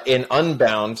 But in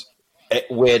Unbound,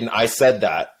 when I said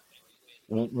that,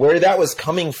 where that was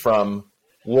coming from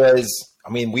was,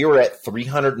 we were at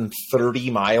 330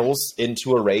 miles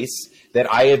into a race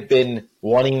that I had been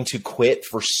wanting to quit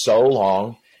for so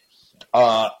long.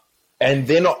 And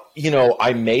then,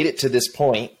 I made it to this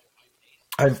point.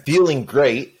 I'm feeling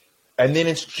great. And then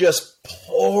it's just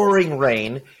pouring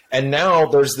rain. And now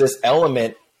there's this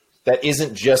element that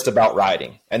isn't just about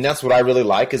riding. And that's what I really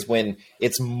like, is when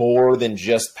it's more than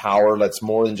just power. That's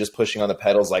more than just pushing on the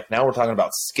pedals. Like, now we're talking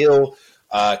about skill,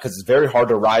 because it's very hard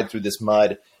to ride through this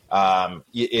mud.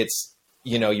 It's,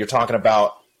 you're talking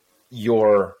about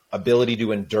your ability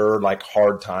to endure like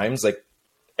hard times. Like,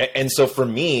 and so for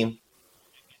me,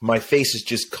 my face is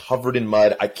just covered in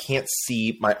mud. I can't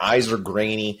see. My eyes are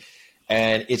grainy.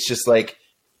 And it's just like,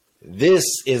 this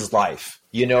is life,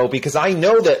 because I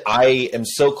know that I am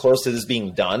so close to this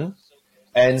being done.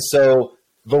 And so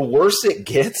the worse it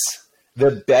gets,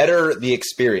 the better the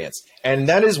experience. And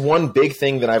that is one big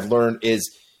thing that I've learned, is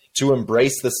to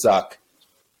embrace the suck.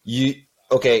 I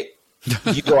really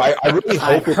hope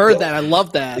I've heard that. I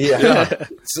love that. Yeah.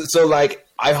 So like,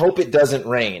 I hope it doesn't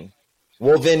rain.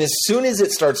 Well, then as soon as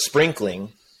it starts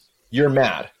sprinkling, you're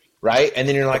mad, right? And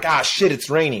then you're like, shit, it's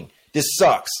raining. This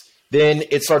sucks. Then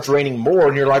it starts raining more,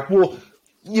 and you're like, well,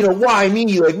 why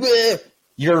me? Like, bleh.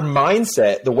 your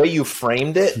mindset, the way you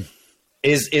framed it,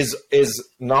 is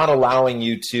not allowing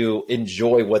you to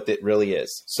enjoy what it really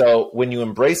is. So when you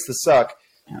embrace the suck,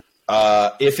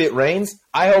 if it rains,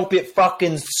 I hope it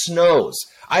fucking snows.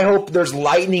 I hope there's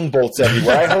lightning bolts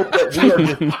everywhere. I hope that we are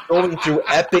just going through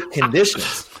epic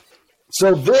conditions.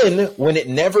 So then when it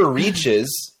never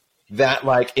reaches that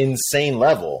like insane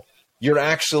level, you're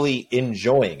actually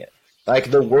enjoying it.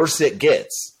 Like the worse it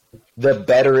gets, the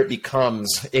better it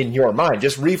becomes in your mind.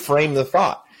 Just reframe the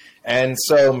thought. And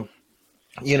so,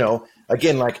 you know,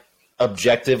 again, like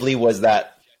objectively, was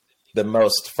that the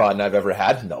most fun I've ever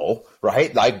had? No,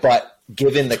 right? Like, but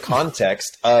given the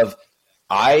context of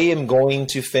I am going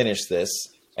to finish this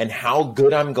and how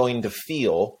good I'm going to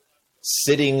feel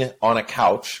sitting on a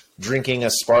couch drinking a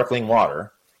sparkling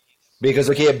water, because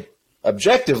okay,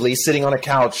 objectively sitting on a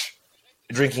couch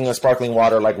drinking a sparkling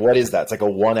water, like what is that? It's like a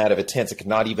 1 out of 10. It's like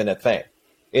not even a thing.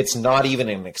 It's not even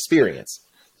an experience.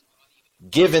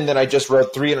 Given that I just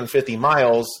rode 350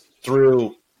 miles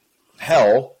through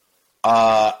hell,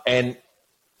 and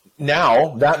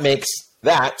now that makes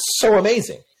that so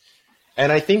amazing.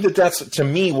 And I think that that's, to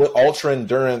me, what ultra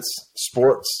endurance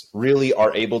sports really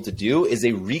are able to do is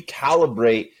they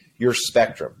recalibrate your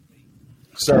spectrum.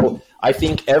 So I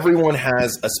think everyone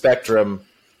has a spectrum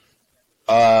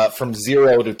from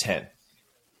 0 to 10.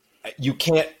 You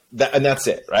can't, and that's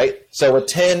it, right? So a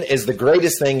 10 is the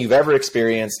greatest thing you've ever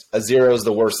experienced. A 0 is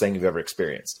the worst thing you've ever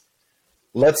experienced.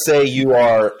 Let's say you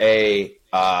are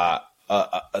the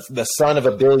son of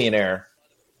a billionaire.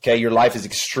 Okay, your life is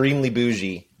extremely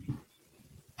bougie.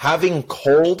 Having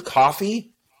cold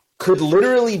coffee could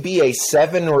literally be a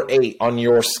 7 or 8 on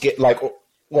your scale, like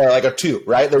a 2,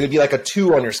 right? There would be like a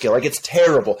 2 on your scale. Like, it's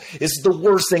terrible. This is the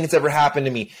worst thing that's ever happened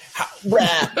to me.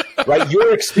 Right?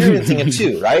 You're experiencing a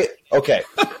 2, right? Okay.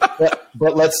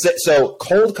 But let's say, so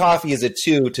cold coffee is a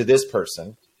 2 to this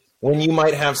person, when you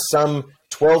might have some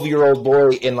 12-year-old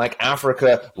boy in like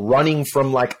Africa running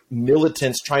from like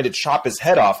militants trying to chop his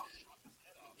head off.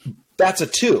 That's a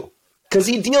 2. Because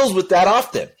he deals with that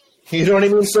often. You know what I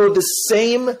mean? So the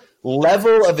same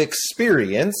level of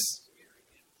experience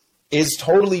is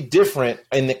totally different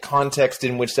in the context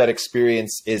in which that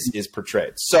experience is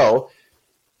portrayed. So,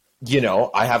 you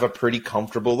know, I have a pretty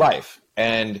comfortable life.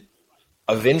 And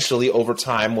eventually, over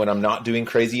time, when I'm not doing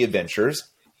crazy adventures,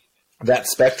 that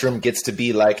spectrum gets to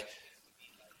be like,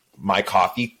 my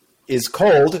coffee is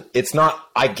cold. It's not,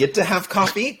 I get to have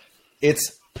coffee.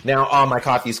 It's now, oh, my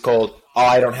coffee's cold. Oh,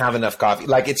 I don't have enough coffee.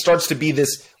 Like, it starts to be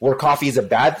this where coffee is a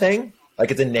bad thing, like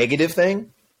it's a negative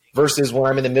thing, versus when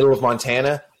I'm in the middle of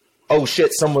Montana, oh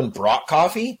shit, someone brought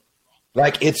coffee.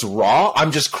 Like, it's raw.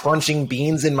 I'm just crunching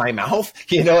beans in my mouth,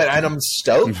 you know, and I'm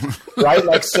stoked, right?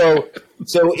 Like, so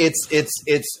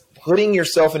it's putting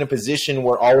yourself in a position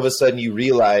where all of a sudden you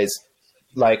realize,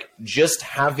 like, just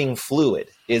having fluid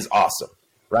is awesome,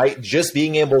 right? Just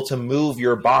being able to move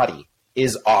your body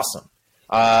is awesome.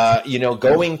 You know,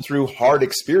 going through hard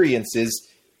experiences,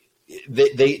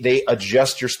 they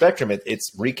adjust your spectrum.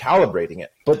 It's recalibrating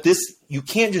it. But this, you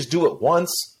can't just do it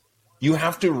once. You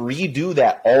have to redo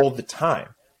that all the time.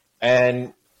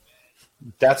 And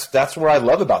that's what I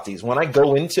love about these. When I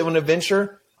go into an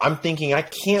adventure, I'm thinking I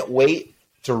can't wait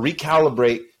to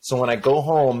recalibrate. So when I go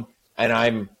home and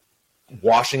I'm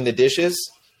washing the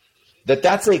dishes,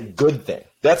 that's a good thing.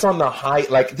 That's on the high,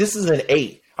 like, this is an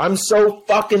 8. I'm so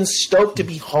fucking stoked to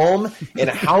be home in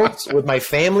a house with my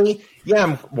family. Yeah,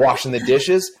 I'm washing the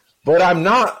dishes, but I'm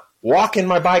not walking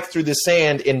my bike through the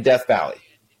sand in Death Valley.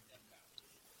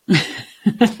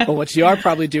 Well, what you are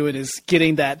probably doing is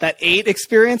getting that 8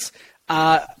 experience.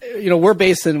 You know, we're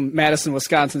based in Madison,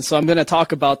 Wisconsin, so I'm going to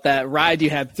talk about that ride you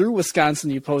had through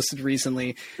Wisconsin you posted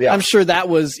recently. Yeah. I'm sure that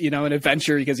was, you know, an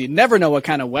adventure because you never know what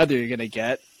kind of weather you're going to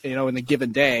get, you know, in a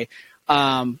given day.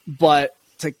 But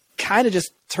to kind of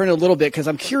just turn it a little bit, because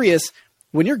I'm curious,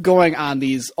 when you're going on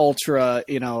these ultra,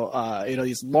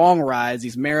 these long rides,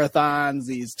 these marathons,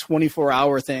 these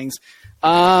 24-hour things,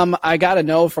 I got to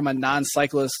know from a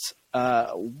non-cyclist,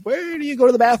 where do you go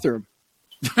to the bathroom?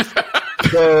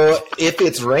 So if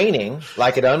it's raining,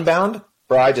 like at Unbound,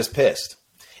 bro, I just pissed.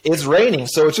 It's raining,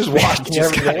 so it's just washing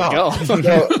everything off.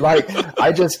 So, like,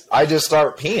 I just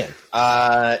start peeing.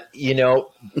 You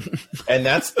know, and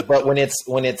but when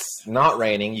it's not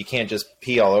raining, you can't just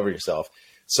pee all over yourself.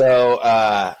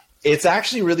 So it's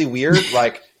actually really weird.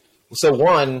 Like, so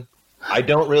one, I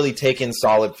don't really take in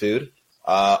solid food.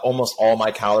 Almost all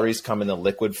my calories come in the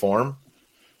liquid form.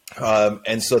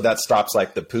 And so that stops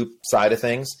like the poop side of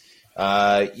things.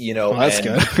 You know, that's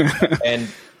good. And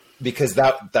because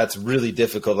that's really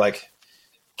difficult. Like,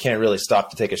 can't really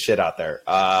stop to take a shit out there.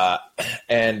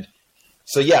 And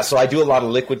so I do a lot of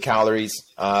liquid calories,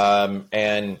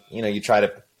 and you try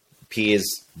to pee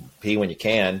when you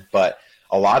can, but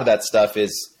a lot of that stuff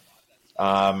is,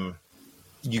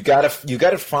 you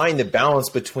gotta find the balance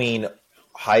between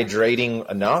hydrating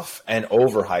enough and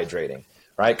overhydrating,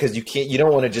 right? Because you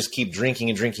don't want to just keep drinking,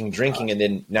 and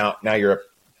then now you're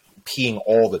peeing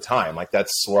all the time. Like,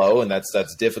 that's slow and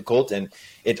that's difficult, and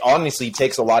it honestly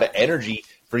takes a lot of energy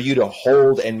for you to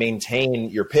hold and maintain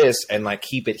your piss and like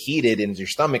keep it heated in your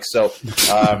stomach. So,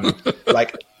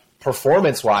 like,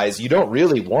 performance wise, you don't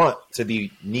really want to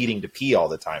be needing to pee all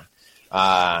the time.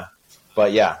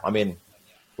 But yeah, I mean,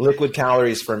 liquid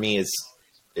calories for me is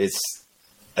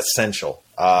essential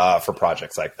for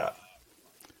projects like that.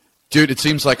 Dude, it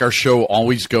seems like our show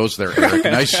always goes there, Eric.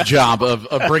 Nice job of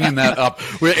bringing that up.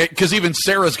 Because even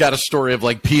Sarah's got a story of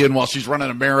like peeing while she's running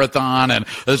a marathon, and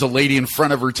there's a lady in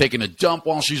front of her taking a dump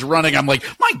while she's running. I'm like,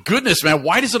 my goodness, man,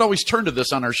 why does it always turn to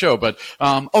this on our show? But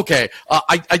okay,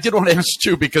 I did want to ask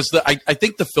too, because I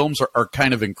think the films are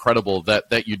kind of incredible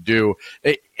that you do.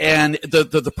 And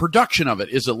the production of it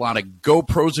is a lot of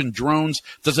GoPros and drones.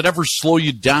 Does it ever slow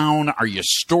you down? Are you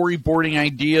storyboarding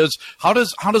ideas? How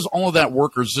does all of that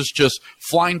work, or is this just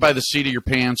flying by the seat of your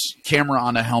pants, camera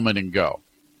on a helmet, and go?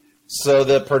 So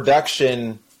the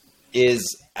production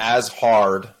is as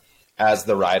hard as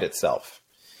the ride itself,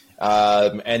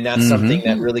 and that's something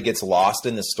that really gets lost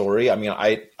in the story. I mean,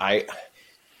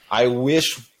 I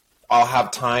wish I'll have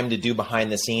time to do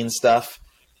behind the scenes stuff,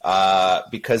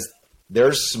 because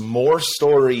there's more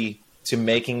story to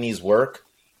making these work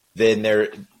than there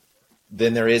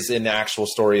is in the actual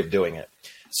story of doing it.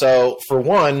 So for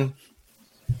one,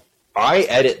 I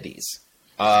edit these.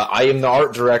 I am the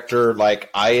art director. Like,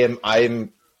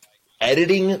 I'm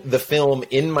editing the film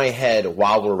in my head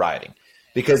while we're riding,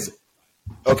 because,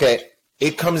 okay,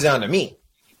 it comes down to me.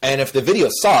 And if the video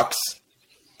sucks,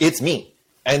 it's me.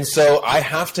 And so I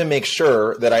have to make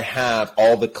sure that I have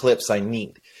all the clips I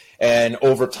need. And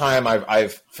over time,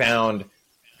 I've found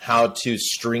how to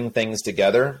string things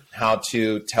together, how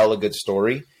to tell a good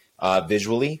story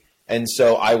visually. And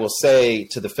so I will say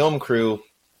to the film crew,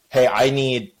 hey, I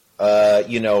need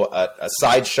a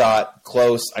side shot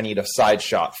close. I need a side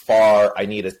shot far. I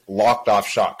need a locked off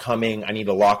shot coming. I need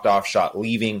a locked off shot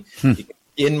leaving.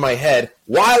 In my head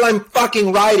while I'm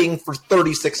fucking riding for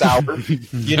 36 hours.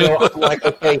 I'm like,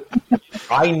 okay,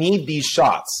 I need these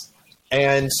shots.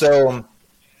 And so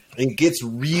it gets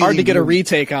really hard to get a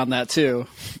retake on that too.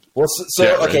 Well,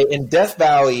 okay, in Death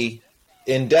Valley,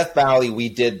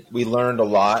 we learned a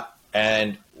lot,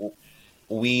 and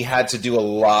we had to do a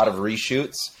lot of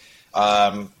reshoots.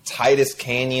 Titus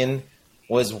Canyon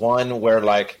was one where,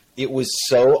 like, it was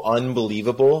so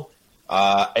unbelievable,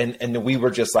 and we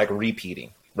were just like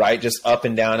repeating, right? Just up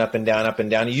and down, up and down, up and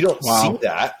down. You don't see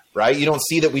that, right? You don't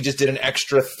see that we just did an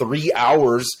extra 3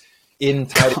 hours in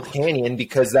Titus Canyon,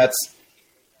 because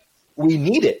we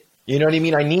need it. You know what I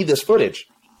mean? I need this footage.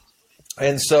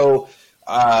 And so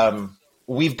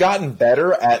we've gotten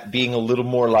better at being a little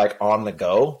more like on the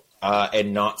go,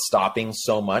 and not stopping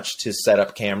so much to set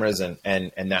up cameras and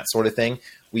that sort of thing.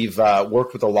 We've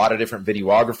worked with a lot of different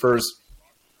videographers,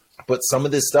 but some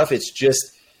of this stuff,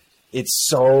 it's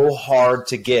so hard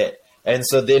to get. And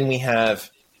so then we have,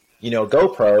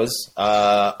 GoPros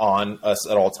on us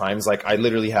at all times. Like, I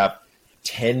literally have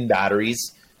 10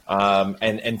 batteries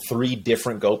and 3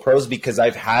 different GoPros, because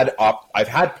I've had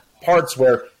parts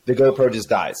where the GoPro just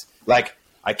dies. Like,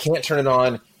 I can't turn it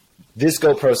on. This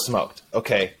GoPro smoked.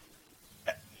 Okay.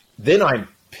 Then I'm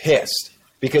pissed,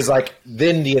 because like,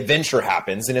 then the adventure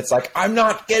happens and it's like, I'm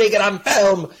not getting it on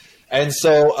film. And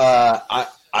so I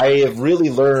have really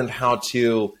learned how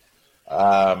to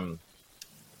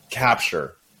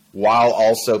capture while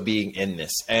also being in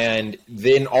this. And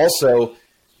then also,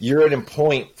 you're at a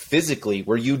point physically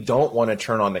where you don't want to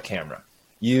turn on the camera.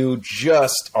 You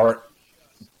just are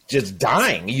just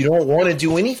dying. You don't want to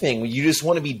do anything. You just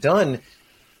want to be done.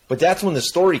 But that's when the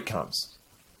story comes.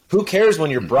 Who cares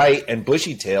when you're bright and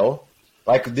bushy tail?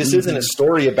 Like, this isn't a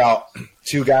story about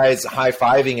 2 guys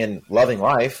high-fiving and loving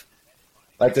life.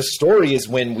 Like, the story is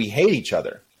when we hate each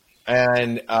other.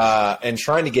 And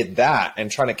trying to get that and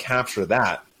trying to capture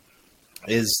that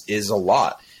is a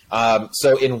lot.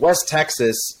 So in West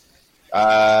Texas,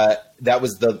 that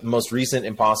was the most recent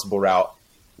Impossible route.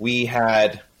 We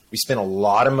spent a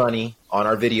lot of money on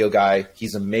our video guy.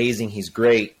 He's amazing. He's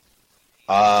great.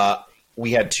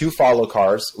 We had 2 follow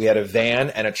cars. We had a van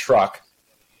and a truck.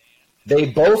 They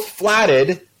both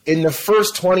flatted in the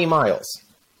first 20 miles.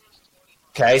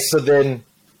 Okay, so then,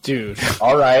 dude,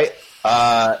 all right,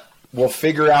 we'll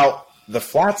figure out the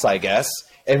flats, I guess,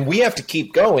 and we have to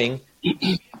keep going.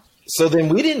 So then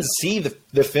we didn't see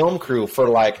the film crew for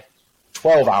like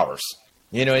 12 hours.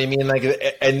 You know what I mean? Like,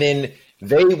 and then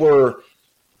the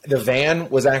van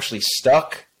was actually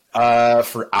stuck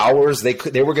for hours.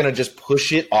 They were going to just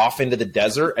push it off into the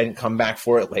desert and come back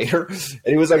for it later. And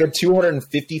it was like a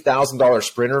 $250,000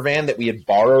 Sprinter van that we had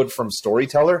borrowed from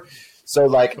Storyteller. So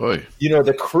like,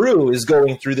 the crew is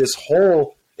going through this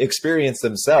whole experience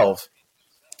themselves.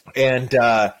 And,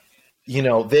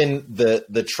 then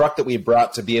the truck that we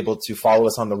brought to be able to follow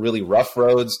us on the really rough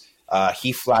roads,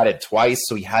 he flatted twice,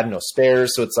 so he had no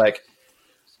spares. So it's like,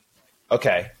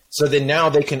 okay, so then now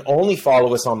they can only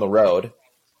follow us on the road.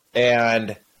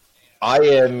 And I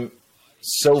am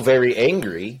so very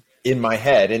angry in my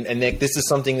head. And Nick, this is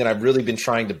something that I've really been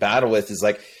trying to battle with, is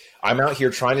like, I'm out here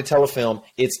trying to tell a film.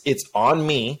 It's on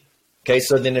me. Okay.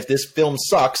 So then if this film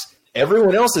sucks,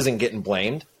 everyone else isn't getting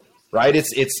blamed, right?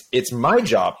 It's my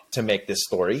job to make this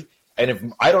story. And if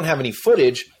I don't have any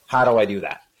footage, how do I do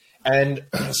that? And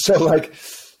so like,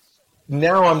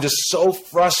 now I'm just so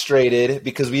frustrated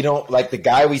because we don't, like, the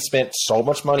guy we spent so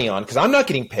much money on, because I'm not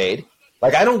getting paid.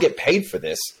 Like, I don't get paid for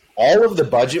this. All of the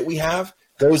budget we have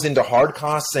goes into hard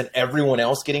costs and everyone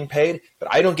else getting paid, but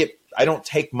I don't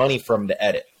take money from the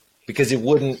edit because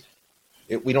we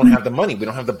don't have the money. We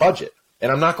don't have the budget.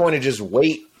 And I'm not going to just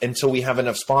wait until we have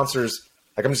enough sponsors.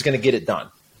 Like, I'm just going to get it done.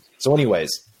 So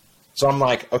anyways, so I'm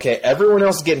like, okay, everyone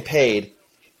else is getting paid.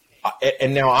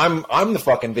 And now I'm the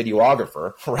fucking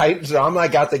videographer, right? So I'm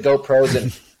like, got the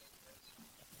GoPros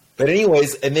but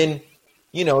anyways, and then,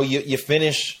 you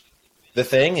finish the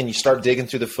thing and you start digging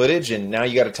through the footage and now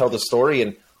you got to tell the story.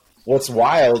 And what's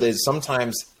wild is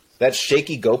sometimes that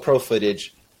shaky GoPro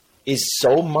footage is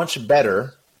so much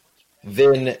better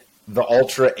than the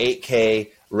Ultra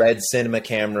 8K Red Cinema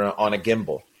camera on a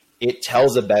gimbal. It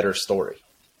tells a better story.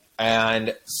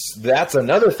 And that's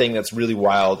another thing that's really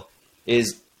wild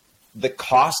is the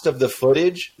cost of the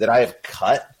footage that I have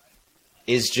cut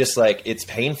is just like, it's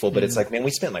painful, but it's like, man,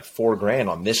 we spent like $4,000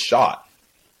 on this shot,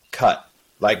 cut,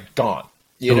 like gone.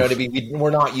 You know what I mean?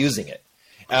 We're not using it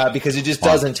because it just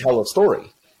doesn't tell a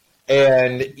story.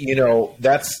 And,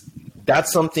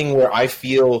 that's something where I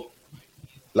feel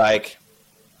like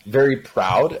very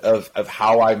proud of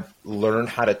how I've learned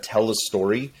how to tell a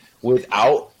story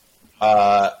without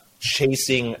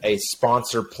chasing a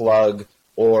sponsor plug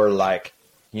or like,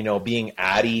 being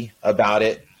addy about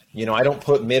it. I don't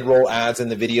put mid-roll ads in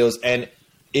the videos. And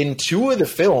in 2 of the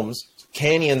films,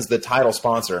 Canyon's the title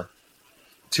sponsor.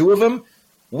 2 of them,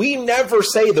 we never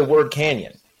say the word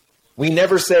Canyon. We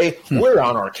never say, we're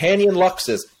on our Canyon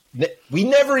Luxus. We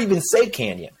never even say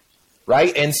Canyon,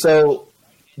 right? And so,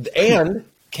 and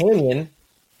Canyon,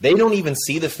 they don't even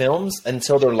see the films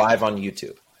until they're live on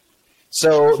YouTube.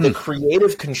 So the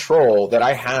creative control that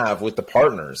I have with the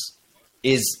partners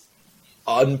is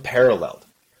unparalleled,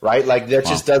 right? Like that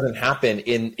just doesn't happen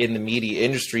in the media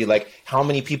industry. Like how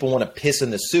many people want to piss in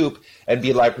the soup and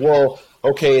be like, well,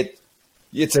 okay,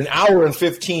 it's an hour and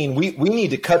 15. We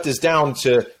need to cut this down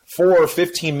to 4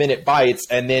 15-minute bites.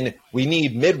 And then we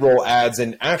need mid-roll ads.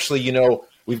 And actually,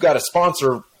 we've got a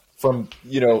sponsor from,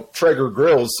 Traeger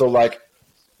Grills. So like,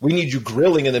 we need you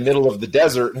grilling in the middle of the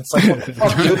desert. And it's like, what the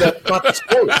fuck, dude? That's not the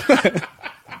story.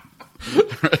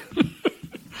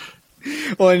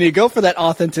 Well, and you go for that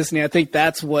authenticity. I think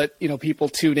that's what, people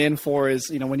tune in for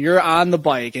is, when you're on the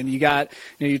bike and you got,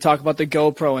 you talk about the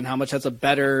GoPro and how much that's a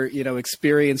better,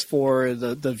 experience for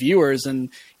the viewers. And,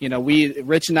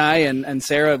 Rich and I and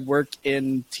Sarah work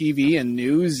in TV and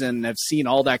news and have seen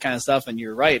all that kind of stuff. And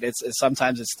you're right.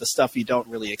 Sometimes it's the stuff you don't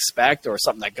really expect or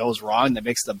something that goes wrong that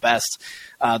makes the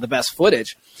best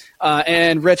footage.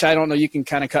 And Rich, I don't know, you can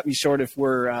kind of cut me short if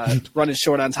we're running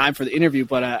short on time for the interview,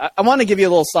 but I want to give you a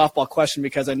little softball question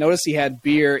because I noticed you had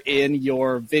beer in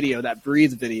your video, that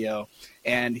Breathe video.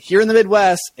 And here in the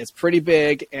Midwest, it's pretty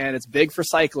big and it's big for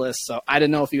cyclists. So I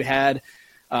didn't know if you had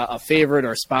a favorite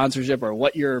or sponsorship or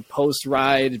what your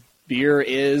post-ride beer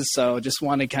is. So just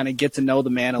want to kind of get to know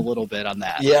the man a little bit on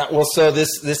that. Yeah, well, so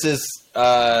this is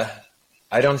I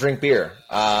don't drink beer.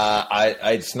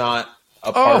 It's not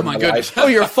a part of my goodness. life. Oh,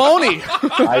 you're phony.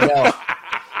 I know.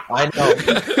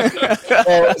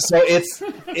 So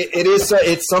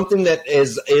it's something that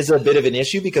is a bit of an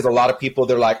issue because a lot of people,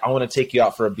 they're like, I want to take you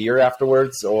out for a beer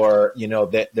afterwards, or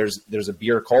that there's a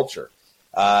beer culture.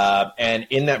 And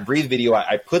in that Breathe video,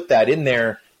 I put that in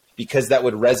there because that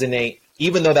would resonate,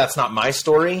 even though that's not my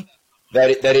story,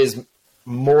 that is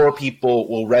more people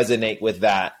will resonate with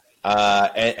that.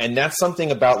 And that's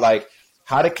something about like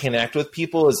how to connect with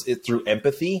people is through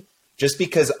empathy. Just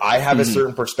because I have a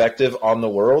certain perspective on the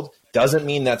world doesn't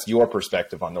mean that's your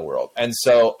perspective on the world. And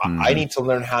so I need to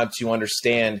learn how to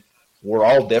understand we're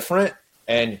all different,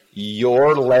 and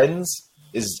your lens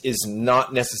is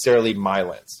not necessarily my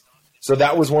lens. So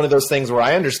that was one of those things where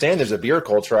I understand there's a beer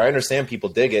culture. I understand people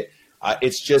dig it.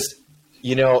 It's just,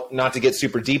 not to get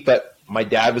super deep, but my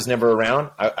dad was never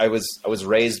around. I was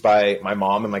raised by my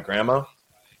mom and my grandma,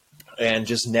 and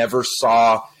just never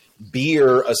saw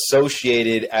beer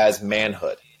associated as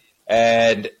manhood.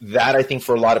 And that, I think,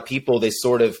 for a lot of people, they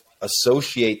sort of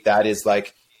associate that as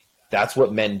like, that's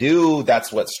what men do.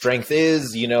 That's what strength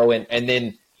is, and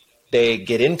then they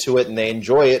get into it and they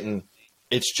enjoy it. And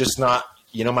it's just not,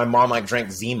 my mom drank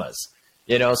Zimas,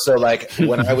 so like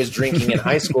when I was drinking in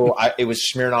high school, it was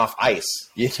Smirnoff Ice,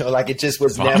 it just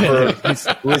was never,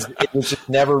 it was just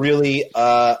never really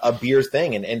a beer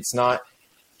thing. And it's not,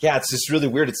 it's just really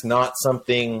weird. It's not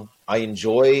something I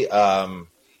enjoy.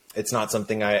 It's not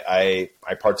something I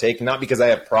partake, not because I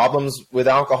have problems with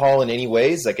alcohol in any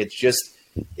ways. Like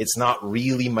it's not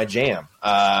really my jam.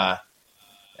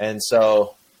 And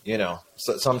so,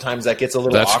 so sometimes that gets a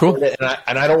little awkward. Cool.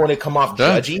 And I don't want to come off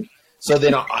judgy. So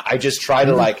then I just try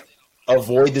to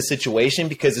avoid the situation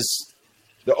because it's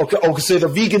so the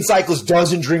vegan cyclist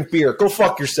doesn't drink beer. Go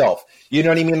fuck yourself. You know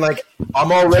what I mean? Like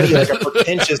I'm already like a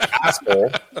pretentious asshole,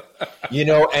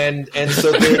 and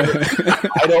so then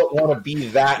I don't want to be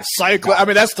that cyclist. I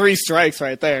mean, that's 3 strikes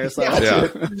right there. So. Yeah.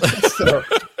 So.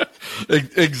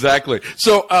 Exactly.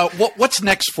 So, what's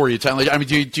next for you, Tyler? I mean,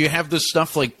 do you have this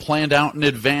stuff like planned out in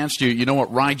advance? Do you know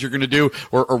what rides you're going to do,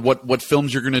 or what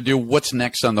films you're going to do? What's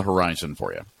next on the horizon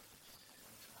for you?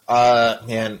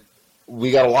 Man,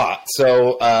 we got a lot.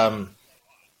 So,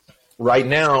 right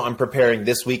now, I'm preparing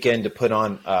this weekend to put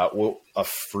on a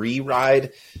free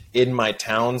ride in my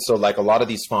town. So, like a lot of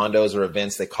these fondos or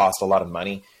events, they cost a lot of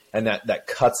money, and that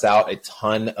cuts out a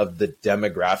ton of the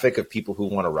demographic of people who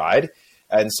want to ride.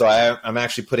 And so I'm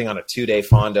actually putting on a 2-day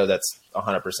fondo that's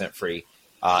 100% free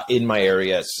in my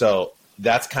area. So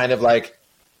that's kind of like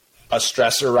a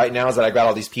stressor right now, is that I've got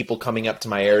all these people coming up to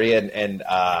my area, and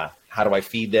how do I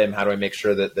feed them? How do I make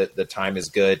sure that the time is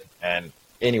good? And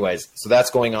anyways, so that's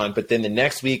going on. But then the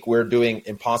next week we're doing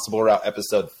Impossible Route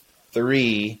episode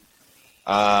 3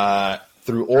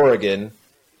 through Oregon.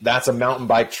 That's a mountain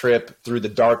bike trip through the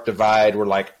Dark Divide. We're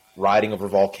like riding over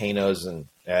volcanoes and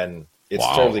it's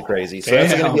totally crazy. So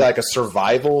that's going to be like a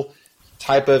survival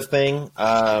type of thing.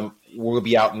 We'll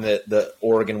be out in the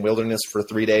Oregon wilderness for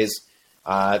 3 days.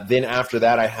 Then after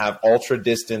that, I have ultra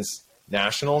distance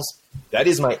nationals. That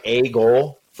is my A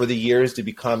goal for the year, is to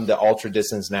become the ultra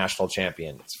distance national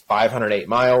champion. It's 508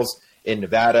 miles in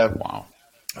Nevada.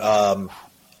 Wow.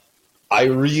 I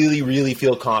really, really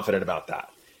feel confident about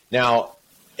that. Now,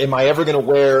 am I ever going to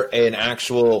wear an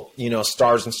actual,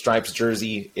 Stars and Stripes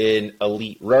jersey in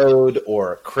Elite Road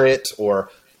or Crit or,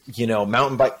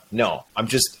 mountain bike? No,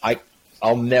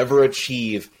 I'll never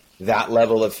achieve that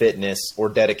level of fitness or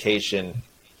dedication.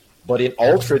 But in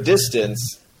ultra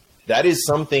distance, that is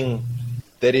something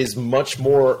that is much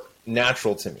more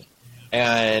natural to me.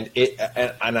 And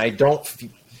I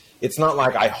don't, it's not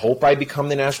like I hope I become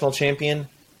the national champion.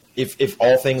 If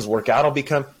all things work out,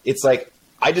 it's like,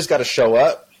 I just got to show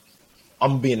up.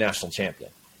 I'm going to be a national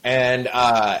champion. And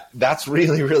that's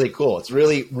really, really cool. It's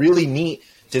really, really neat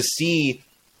to see,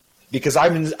 because I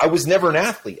was never an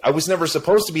athlete. I was never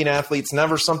supposed to be an athlete. It's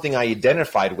never something I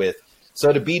identified with.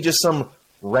 So to be just some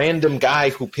random guy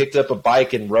who picked up a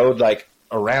bike and rode like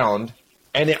around,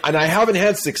 and I haven't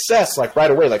had success like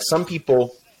right away. Like some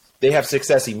people, they have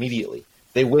success immediately.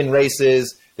 They win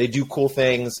races. They do cool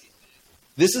things.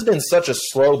 This has been such a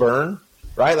slow burn,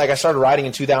 right? Like I started riding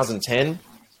in 2010.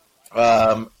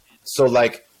 So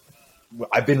like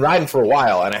I've been riding for a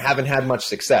while and I haven't had much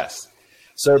success.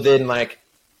 So then like,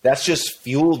 that's just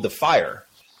fueled the fire.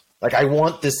 Like I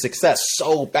want this success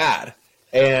so bad.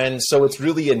 And so it's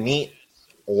really a neat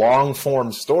long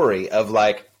form story of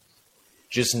like,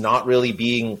 just not really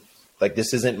being like,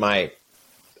 this isn't my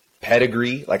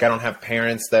pedigree. Like I don't have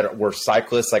parents that were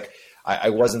cyclists. Like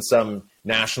I wasn't some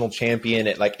national champion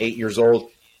at like 8 years old.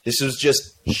 This was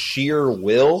just sheer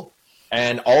will.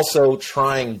 And also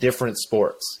trying different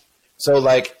sports. So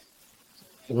like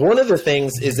one of the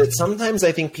things is that sometimes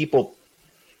I think people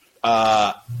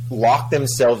lock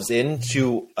themselves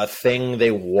into a thing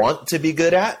they want to be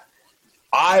good at.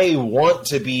 I want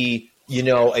to be,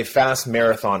 a fast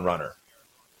marathon runner.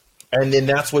 And then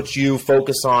that's what you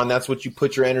focus on. That's what you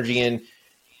put your energy in.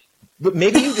 But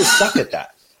maybe you just suck at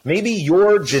that. Maybe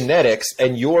your genetics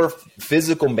and your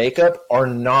physical makeup are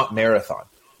not marathon.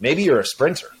 Maybe you're a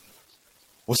sprinter.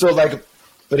 Well, so like,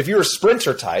 but if you're a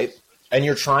sprinter type and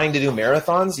you're trying to do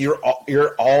marathons,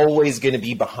 you're always going to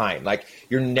be behind. Like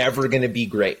you're never going to be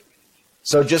great.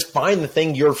 So just find the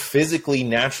thing you're physically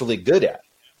naturally good at.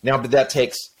 Now, but that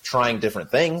takes trying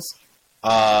different things,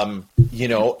 you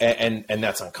know, and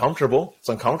that's uncomfortable. It's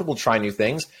uncomfortable to try new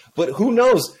things. But who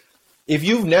knows? If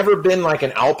you've never been like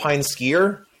an alpine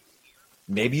skier,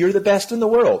 maybe you're the best in the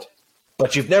world,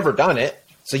 but you've never done it,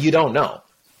 so you don't know,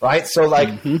 right? So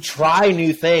like try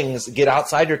new things, get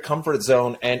outside your comfort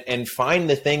zone, and find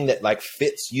the thing that like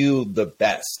fits you the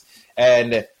best.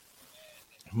 And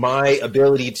my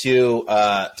ability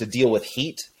to deal with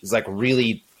heat is like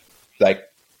really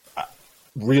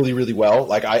well.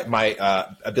 Like my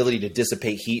ability to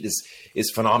dissipate heat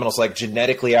is phenomenal. So like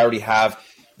genetically, I already have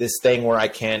this thing where I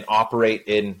can operate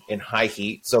in high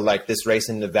heat. So like this race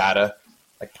in Nevada,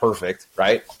 like perfect,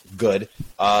 right? Good.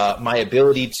 My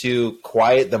ability to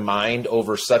quiet the mind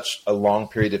over such a long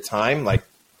period of time, like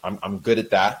I'm good at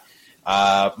that.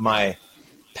 My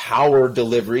power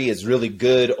delivery is really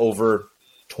good over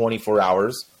 24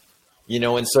 hours, you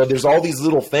know? And so there's all these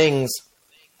little things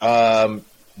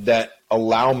that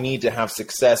allow me to have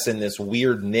success in this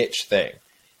weird niche thing.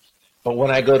 But when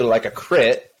I go to like a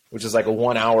crit, which is like a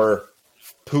 1 hour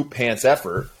poop pants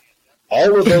effort,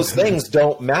 all of those things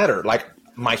don't matter. Like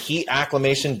my heat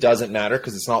acclimation doesn't matter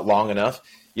because it's not long enough.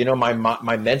 You know,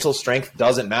 my mental strength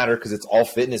doesn't matter because it's all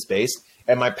fitness based,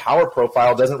 and my power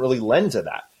profile doesn't really lend to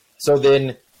that. So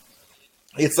then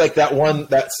it's like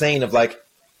that saying of like,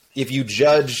 if you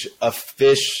judge a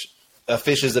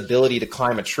fish's ability to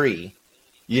climb a tree,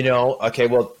 you know, okay,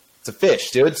 well, it's a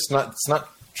fish, dude. It's not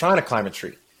trying to climb a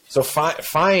tree. So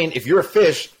find if you're a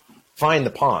fish, find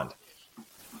the pond.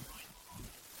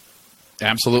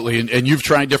 Absolutely, and you've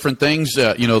tried different things.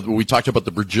 You know, we talked about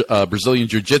the Brazilian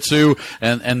Jiu-Jitsu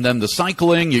and then the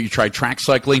cycling. You tried track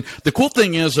cycling. The cool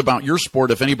thing is about your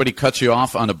sport, if anybody cuts you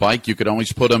off on a bike, you could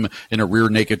always put them in a rear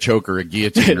naked choke or a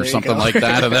guillotine or something like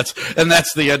that, and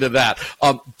that's the end of that.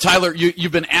 Tyler,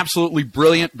 you've been absolutely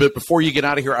brilliant, but before you get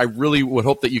out of here, I really would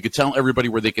hope that you could tell everybody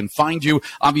where they can find you.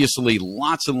 Obviously,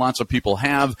 lots and lots of people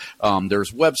have.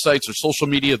 There's websites or social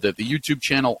media, the YouTube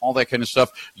channel, all that kind of stuff.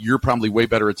 You're probably way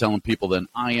better at telling people than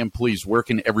I am. Please, where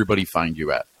can everybody find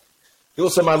you at?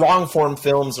 So my long form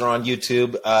films are on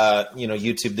YouTube,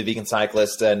 YouTube, The Vegan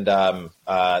Cyclist, and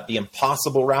The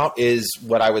Impossible Route is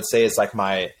what I would say is like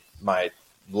my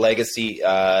legacy.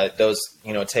 Those,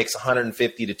 it takes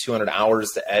 150 to 200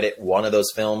 hours to edit one of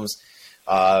those films.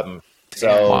 Wow.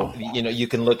 You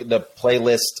can look at the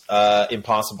playlist.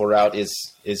 Impossible Route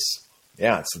is it's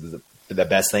the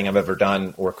best thing I've ever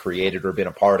done or created or been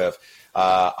a part of.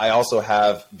 I also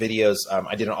have videos.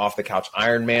 I did an off the couch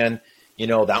Ironman.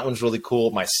 That one's really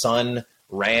cool. My son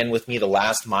ran with me the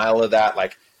last mile of that.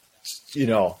 Like,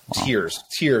 tears.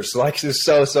 Like, it's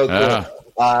so cool.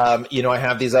 I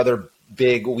have these other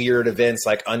big weird events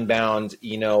like Unbound,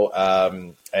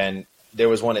 and there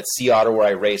was one at Sea Otter where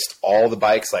I raced all the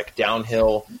bikes, like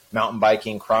downhill mountain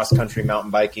biking, cross country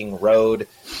mountain biking, road,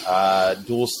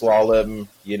 dual slalom,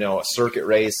 a circuit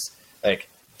race, like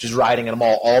just riding them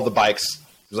all the bikes.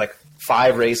 It was like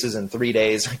 5 races in 3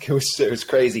 days. Like it was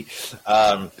crazy.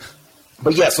 But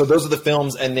yeah, so those are the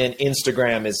films. And then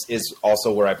Instagram is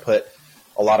also where I put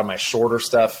a lot of my shorter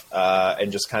stuff,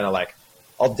 and just kind of like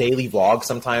I'll daily vlog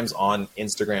sometimes on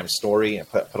Instagram story and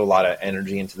put a lot of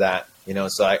energy into that,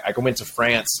 so I went to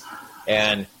France,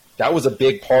 and that was a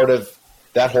big part of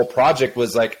that whole project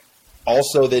was like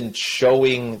also then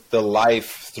showing the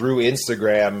life through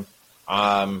Instagram,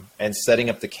 and setting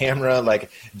up the camera, like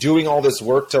doing all this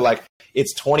work to like,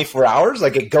 it's 24 hours,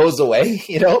 like it goes away,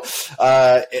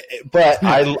 but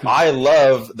I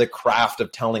love the craft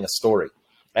of telling a story.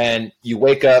 And you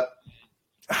wake up,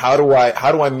 how do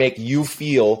I make you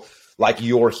feel like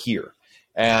you're here?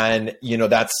 And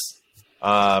that's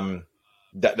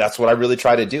what I really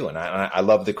try to do. And I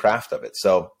love the craft of it.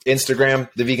 So Instagram,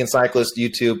 The Vegan Cyclist,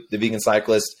 YouTube, The Vegan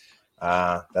Cyclist.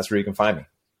 That's where you can find me.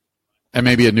 And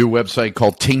maybe a new website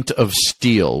called Taint of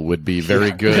Steel would be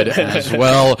very good as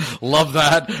well. Love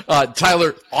that.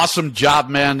 Tyler, awesome job,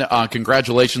 man.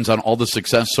 Congratulations on all the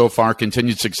success so far,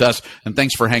 continued success, and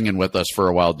thanks for hanging with us for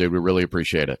a while, dude. We really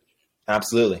appreciate it.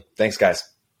 Absolutely. Thanks, guys.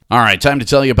 All right, time to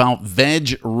tell you about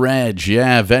VegReg.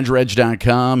 Yeah,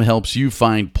 vegreg.com helps you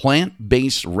find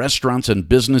plant-based restaurants and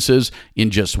businesses in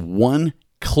just one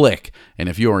click. And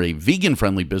if you are a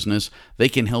vegan-friendly business, they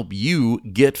can help you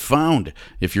get found.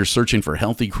 If you're searching for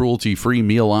healthy, cruelty-free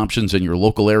meal options in your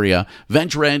local area,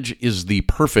 VegReg is the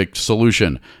perfect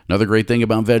solution. Another great thing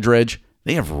about VegReg,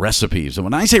 they have recipes. And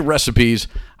when I say recipes,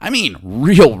 I mean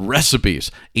real recipes.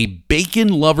 A bacon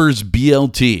lover's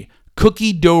BLT,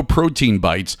 cookie dough protein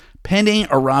bites, penne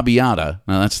arrabbiata.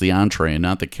 Now, that's the entree and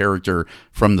not the character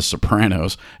from The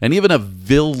Sopranos. And even a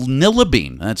vanilla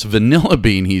bean. That's vanilla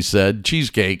bean, he said,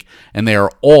 cheesecake. And they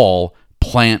are all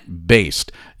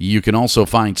plant-based. You can also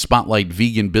find Spotlight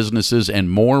vegan businesses and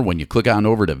more when you click on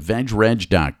over to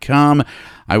vegreg.com.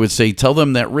 I would say tell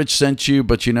them that Rich sent you,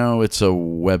 but it's a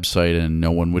website and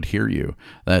no one would hear you.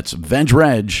 That's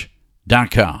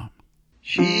vegreg.com.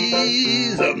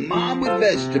 She's a mom with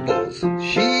vegetables.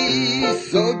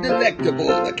 She's so delectable.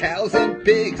 The cows and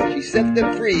pigs, she set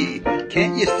them free.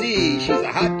 Can't you see? She's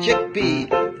a hot chickpea.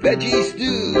 Veggie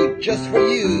stew just for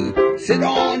you. Sit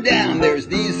on down, there's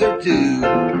dessert too.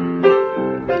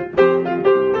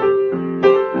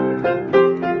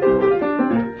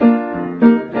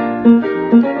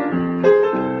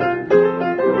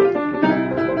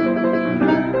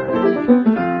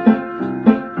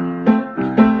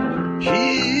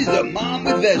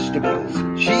 Vegetables.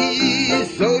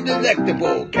 She's so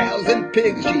delectable. Cows and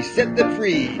pigs, she set them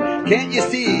free. Can't you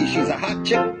see? She's a hot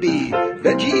chickpea.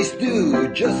 Veggie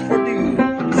stew just for you.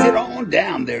 Sit on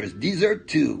down, there's dessert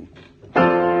too.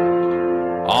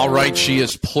 All right, she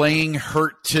is playing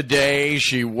hurt today.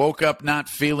 She woke up not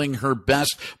feeling her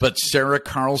best, but Sarah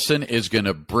Carlson is going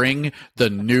to bring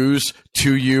the news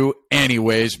to you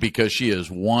anyways because she is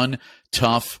one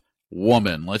tough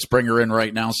woman. Let's bring her in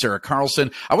right now, Sarah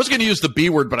Carlson. I was going to use the B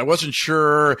word, but I wasn't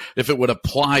sure if it would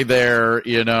apply there,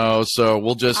 so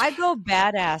we'll just... I go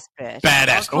badass bitch.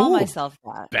 Badass. I'll call myself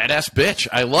that. Badass bitch.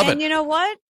 I love it. And you know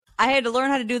what? I had to learn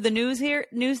how to do the news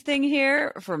thing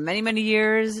here for many, many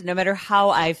years, no matter how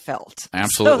I felt.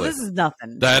 Absolutely. So this is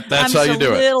nothing. That's how you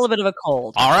do it. I'm a little bit of a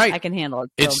cold. All right. I can handle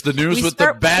it. It's the news with the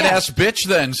badass bitch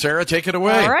then. Sarah, take it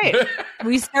away. All right.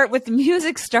 We start with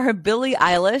music star Billie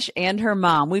Eilish and her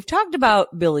mom. We've talked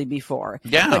about Billie before.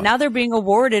 Yeah. But now they're being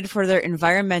awarded for their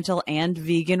environmental and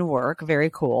vegan work. Very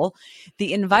cool.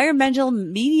 The Environmental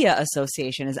Media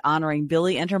Association is honoring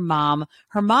Billie and her mom.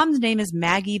 Her mom's name is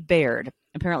Maggie Baird.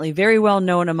 Apparently very well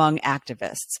known among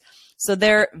activists. So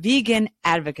their vegan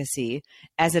advocacy,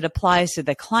 as it applies to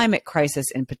the climate crisis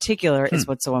in particular, is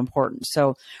what's so important.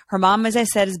 So her mom, as I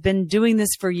said, has been doing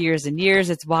this for years and years.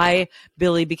 It's why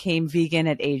Billie became vegan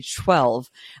at age 12.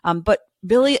 But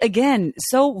Billie, again,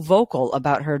 so vocal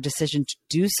about her decision to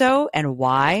do so and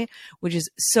why, which is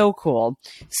so cool.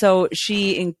 So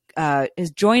she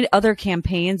has joined other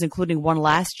campaigns, including one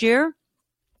last year,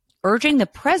 urging the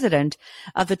president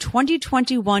of the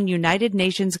 2021 United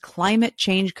Nations Climate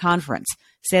Change Conference,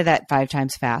 say that 5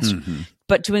 times fast,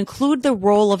 but to include the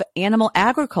role of animal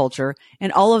agriculture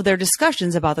in all of their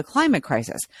discussions about the climate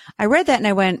crisis. I read that and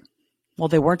I went, well,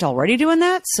 they weren't already doing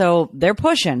that, so they're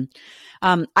pushing.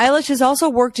 Eilish has also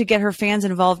worked to get her fans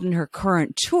involved in her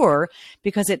current tour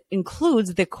because it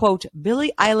includes the, quote,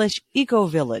 Billie Eilish Eco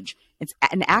Village. It's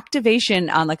an activation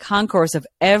on the concourse of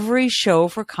every show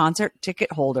for concert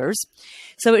ticket holders.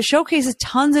 So it showcases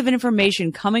tons of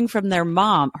information coming from her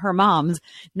mom's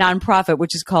nonprofit,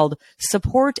 which is called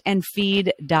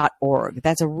supportandfeed.org.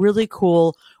 That's a really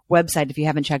cool website if you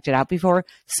haven't checked it out before.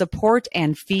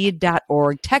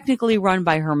 Supportandfeed.org, technically run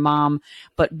by her mom,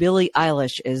 but Billie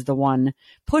Eilish is the one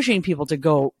pushing people to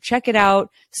go check it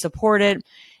out, support it.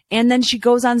 And then she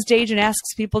goes on stage and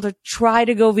asks people to try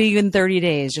to go vegan 30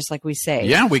 days, just like we say.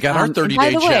 Yeah, we got our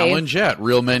 30-day challenge at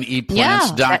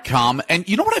realmeneatplants.com. And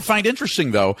you know what I find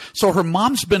interesting, though? So her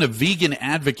mom's been a vegan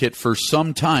advocate for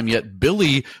some time, yet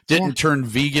Billie didn't turn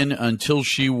vegan until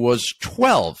she was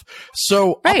 12.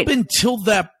 So up until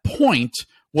that point,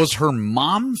 was her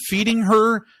mom feeding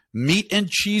her meat and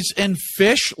cheese and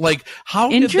fish? Like, how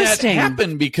did that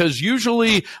happen? Because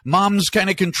usually moms kind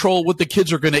of control what the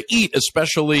kids are going to eat,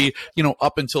 especially,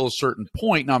 up until a certain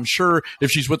point. Now, I'm sure if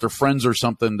she's with her friends or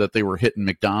something that they were hitting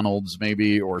McDonald's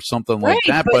maybe or something like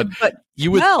that. But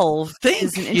you would think,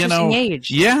 is an interesting age.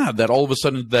 Yeah, that all of a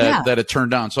sudden that it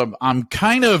turned on. So I'm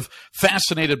kind of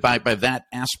fascinated by that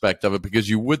aspect of it, because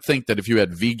you would think that if you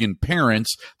had vegan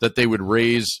parents that they would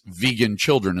raise vegan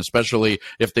children, especially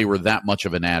if they were that much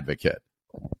of an advocate.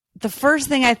 The first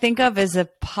thing I think of is a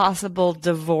possible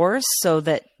divorce, so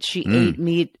that she ate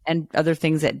meat and other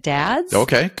things at dad's.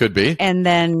 Okay, could be. And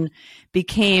then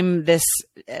became this,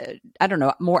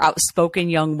 more outspoken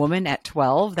young woman at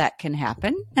 12. That can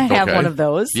happen. I have one of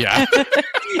those. Yeah.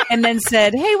 And then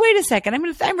said, hey, wait a second. I'm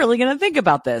really going to think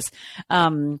about this.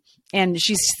 And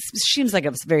she seems like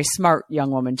a very smart young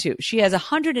woman, too. She has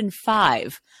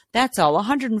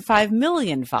 105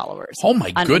 million followers. Oh,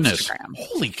 my on goodness. Instagram.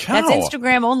 Holy cow. That's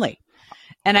Instagram only.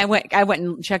 And I went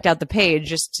and checked out the page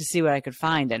just to see what I could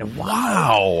find. And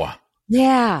wow.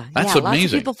 Yeah. That's amazing. amazing.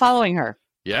 Lots of people following her.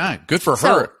 Yeah, good for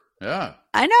her. Yeah.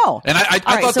 I know. And I All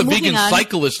right, thought so the Vegan moving on.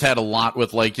 Cyclist had a lot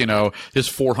with, like, his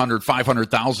 400,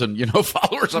 500,000,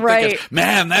 followers. I'm Right. thinking,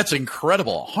 man, that's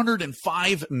incredible.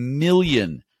 105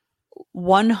 million.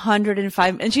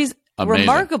 105. And she's Amazing.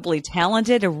 remarkably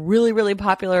talented, a really, really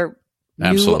popular new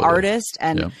Absolutely. artist.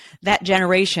 And that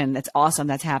generation, that's awesome.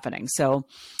 That's happening. So,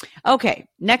 okay.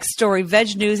 Next story.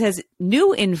 Veg News has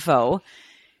new info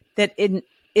that it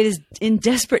is in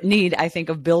desperate need, I think,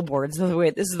 of billboards.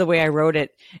 This is the way I wrote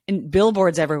it. In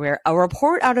billboards everywhere. A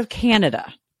report out of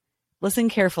Canada, listen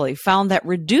carefully, found that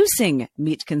reducing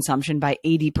meat consumption by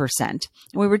 80%. And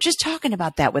we were just talking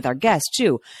about that with our guest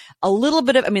too. A little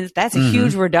bit of, that's a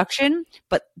huge reduction,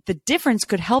 but the difference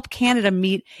could help Canada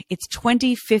meet its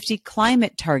 2050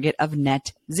 climate target of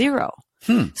net zero.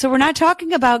 So we're not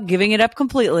talking about giving it up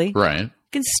completely. Right.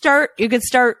 You could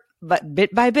start but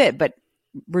bit by bit, but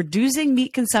reducing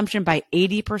meat consumption by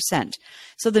 80%.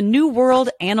 So the New World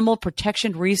Animal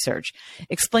Protection Research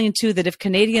explained too that if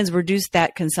Canadians reduce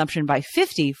that consumption by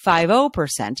 50%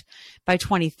 by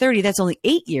 2030, that's only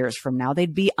 8 years from now,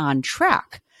 they'd be on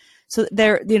track. So they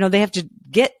have to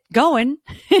get going.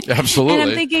 Absolutely. And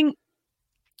I'm thinking,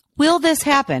 will this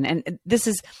happen? And this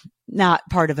is not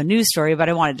part of a news story, but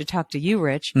I wanted to talk to you,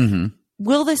 Rich.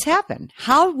 Will this happen?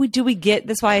 How do we get?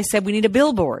 That's why I said we need a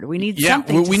billboard. We need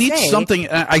something. We need something.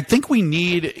 I think we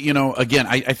need, again,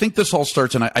 I think this all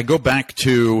starts, and I go back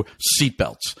to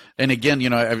seatbelts. And again,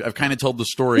 I've kind of told the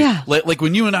story. Yeah. Like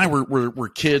when you and I were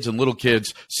kids and little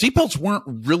kids, seatbelts weren't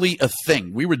really a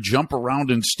thing. We would jump around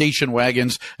in station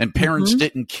wagons, and parents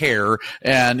didn't care.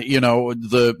 And,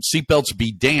 the seatbelts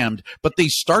be damned. But they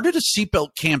started a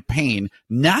seatbelt campaign,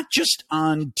 not just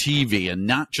on TV and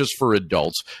not just for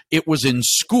adults. It was in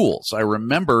schools. I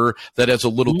remember that as a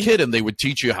little kid, and they would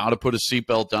teach you how to put a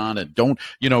seatbelt on and don't,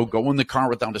 go in the car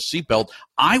without a seatbelt.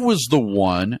 I was the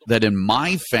one that in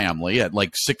my family at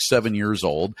like 6, 7 years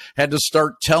old had to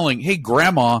start telling, hey,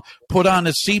 grandma, put on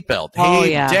a seatbelt.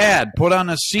 Hey, dad, put on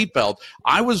a seatbelt.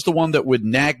 I was the one that would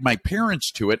nag my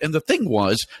parents to it. And the thing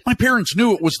was, my parents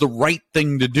knew it was the right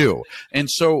thing to do. And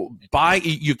so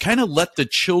you kind of let the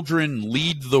children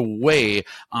lead the way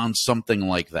on something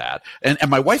like that. And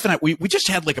my wife and I, we just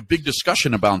had like a big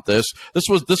discussion about this. This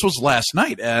was last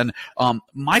night. And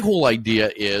my whole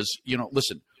idea is,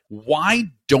 listen, why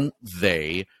don't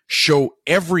they show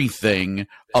everything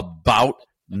about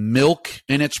milk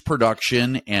in its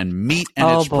production and meat in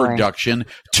its production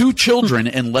to children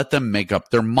and let them make up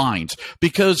their minds?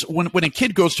 Because when a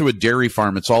kid goes to a dairy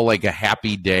farm, it's all like a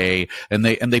happy day, and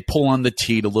they pull on the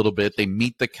teat a little bit. They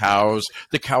meet the cows.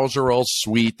 The cows are all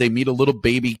sweet. They meet a little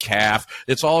baby calf.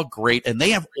 It's all great. And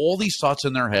they have all these thoughts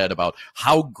in their head about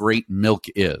how great milk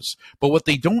is. But what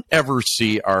they don't ever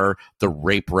see are the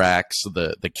rape racks,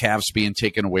 the calves being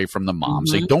taken away from the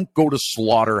moms. They don't go to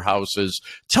slaughterhouses.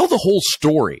 Tell the whole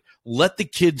story. Let the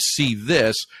kids see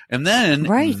this, and then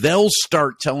they'll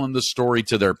start telling the story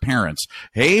to their parents.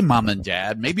 Hey, mom and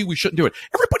dad, maybe we shouldn't do it.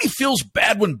 Everybody feels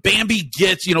bad when Bambi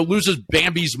loses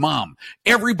Bambi's mom.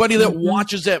 Everybody that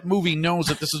watches that movie knows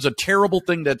that this is a terrible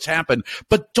thing that's happened,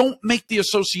 but don't make the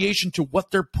association to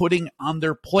what they're putting on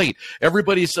their plate.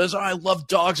 Everybody says, I love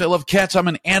dogs, I love cats, I'm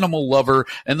an animal lover,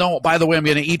 and by the way, I'm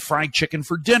going to eat fried chicken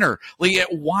for dinner. Like,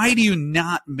 why do you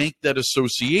not make that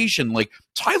association? Like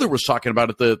Tyler was talking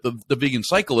about it, the Vegan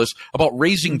Cyclist, about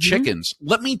raising chickens.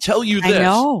 Let me tell you this. I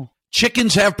know.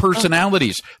 Chickens have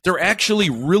personalities. They're actually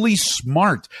really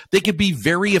smart. They could be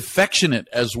very affectionate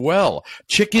as well.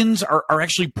 Chickens are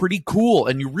actually pretty cool.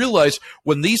 And you realize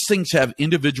when these things have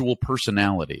individual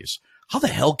personalities, how the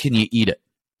hell can you eat it?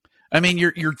 I mean,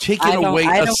 you're taking away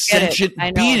a sentient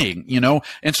being,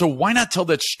 And so why not tell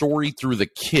that story through the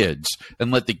kids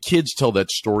and let the kids tell that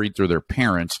story through their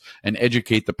parents and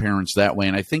educate the parents that way?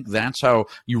 And I think that's how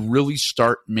you really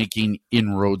start making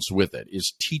inroads with it,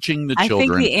 is teaching the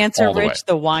children. I think the answer, all the Rich, way.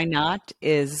 the why not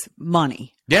is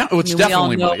money. Yeah, it's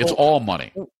definitely money. It's all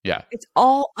money. Yeah. It's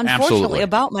all, unfortunately, Absolutely.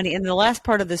 about money. And the last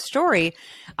part of the story,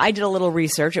 I did a little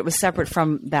research. It was separate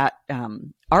from that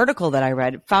article that I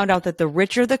read. Found out that the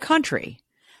richer the country,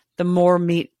 the more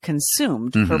meat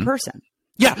consumed per person.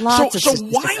 Yeah, Lots of so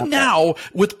statistics why out there. now,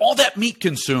 with all that meat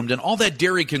consumed and all that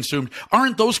dairy consumed,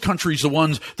 aren't those countries the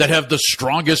ones that have the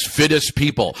strongest, fittest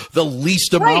people, the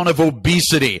least amount of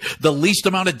obesity, the least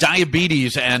amount of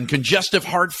diabetes and congestive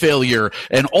heart failure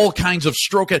and all kinds of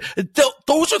stroke?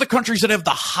 Those are the countries that have the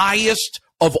highest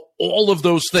of all of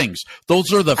those things.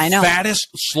 Those are the fattest,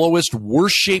 slowest,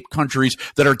 worst shaped countries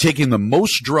that are taking the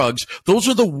most drugs. Those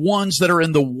are the ones that are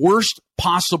in the worst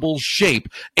possible shape,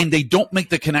 and they don't make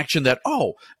the connection that,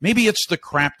 maybe it's the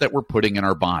crap that we're putting in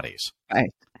our bodies. Right.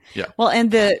 Yeah. Well,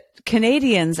 and the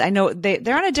Canadians, I know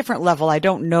they're on a different level. I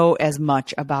don't know as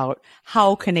much about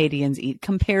how Canadians eat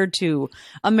compared to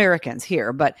Americans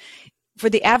here, but for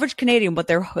the average Canadian, what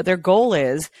their goal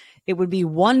is, it would be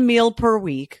one meal per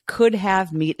week could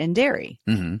have meat and dairy,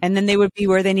 and then they would be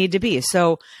where they need to be.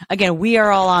 So again, we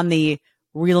are all on the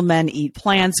real men eat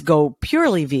plants, go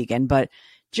purely vegan, but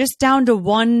just down to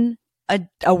one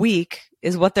a week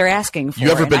is what they're asking for.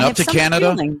 You ever been up to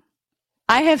Canada?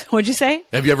 I have. What'd you say?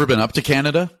 Have you ever been up to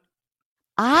Canada?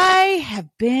 I have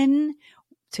been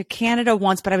to Canada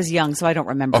once, but I was young, so I don't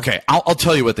remember. Okay, I'll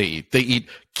tell you what they eat. They eat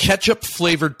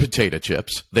ketchup-flavored potato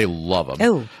chips. They love them.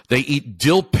 Oh. They eat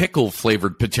dill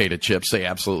pickle-flavored potato chips. They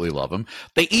absolutely love them.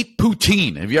 They eat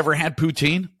poutine. Have you ever had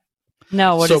poutine?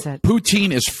 No, what is it?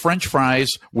 Poutine is French fries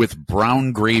with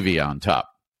brown gravy on top.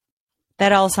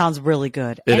 That all sounds really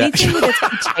good. Anything that's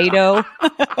potato,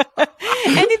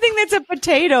 anything that's a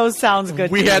potato sounds good.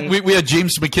 We had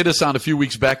James McKinnis on a few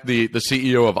weeks back, the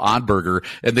CEO of Odd Burger,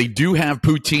 and they do have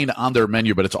poutine on their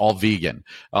menu, but it's all vegan.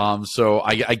 So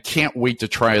I can't wait to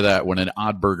try that when an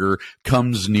Odd Burger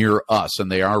comes near us,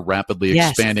 and they are rapidly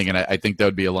expanding, and I think that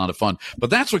would be a lot of fun.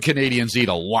 But that's what Canadians eat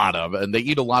a lot of, and they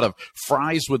eat a lot of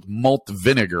fries with malt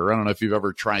vinegar. I don't know if you've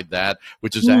ever tried that,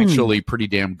 which is actually pretty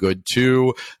damn good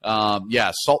too.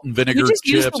 Salt and vinegar you just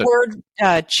chips. Use the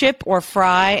word chip or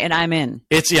fry, and I'm in.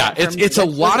 It's a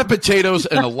lot of potatoes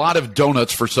and a lot of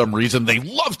donuts for some reason. They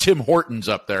love Tim Hortons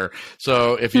up there.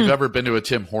 So if you've ever been to a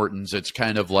Tim Hortons, it's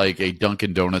kind of like a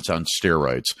Dunkin' Donuts on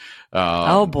steroids.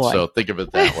 Oh boy! So think of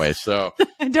it that way. So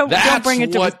don't bring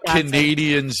it to what Wisconsin.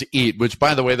 Canadians eat. Which,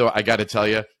 by the way, though, I got to tell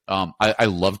you, I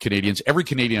love Canadians. Every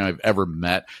Canadian I've ever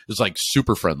met is like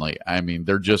super friendly. I mean,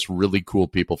 they're just really cool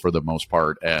people for the most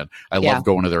part, and I love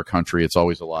going to their country. It's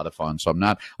always a lot of fun. So I'm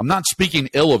not speaking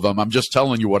ill of them. I'm just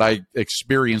telling you what I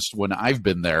experienced when I've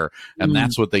been there, and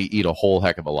that's what they eat a whole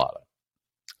heck of a lot of.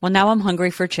 Well, now I'm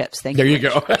hungry for chips. Thank you. There you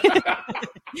go.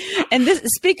 And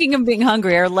speaking of being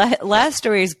hungry, our last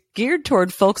story is geared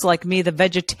toward folks like me, the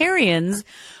vegetarians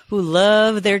who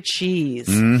love their cheese.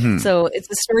 So it's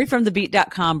a story from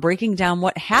thebeat.com breaking down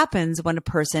what happens when a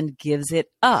person gives it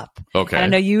up. Okay. And I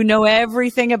know you know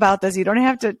everything about this. You don't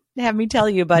have to have me tell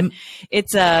you, but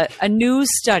it's a new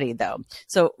study, though.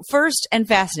 So first and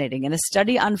fascinating, in a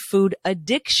study on food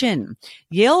addiction,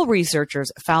 Yale researchers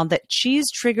found that cheese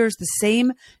triggers the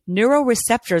same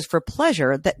neuroreceptors for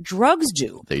pleasure that drugs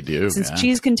do. They do. Since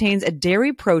cheese contains a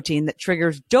dairy protein that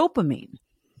triggers dopamine.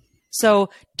 So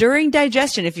during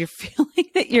digestion, if you're feeling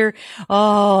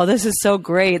that this is so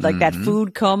great, like that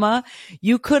food coma,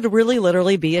 you could really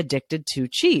literally be addicted to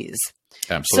cheese.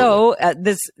 Absolutely. So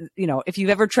if you've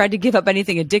ever tried to give up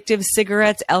anything addictive,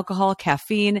 cigarettes, alcohol,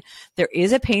 caffeine, there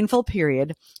is a painful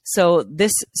period. So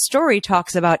this story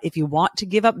talks about if you want to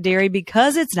give up dairy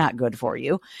because it's not good for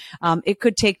you, it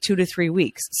could take 2 to 3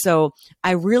 weeks. So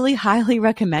I really highly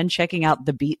recommend checking out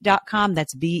thebeat.com.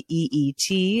 That's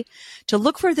BEET to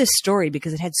look for this story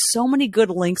because it had so many good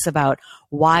links about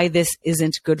why this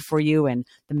isn't good for you and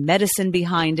the medicine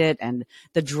behind it and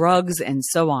the drugs and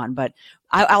so on. But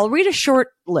I'll read a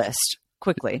short list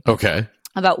quickly. Okay.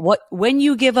 About when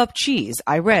you give up cheese.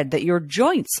 I read that your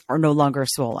joints are no longer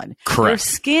swollen. Correct. Your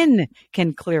skin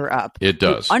can clear up. It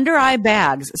does. Under eye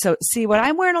bags. So see what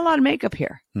I'm wearing a lot of makeup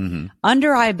here.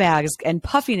 Under eye bags and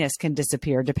puffiness can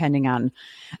disappear depending on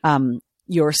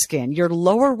your skin. Your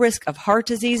lower risk of heart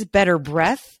disease, better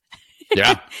breath.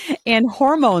 Yeah. And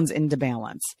hormones into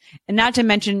balance. And not to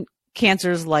mention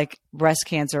cancers like breast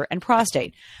cancer and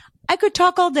prostate. I could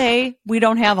talk all day. We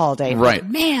don't have all day. Right.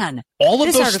 But man, all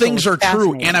of those things are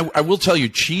true. fascinating. And I will tell you,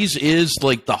 cheese is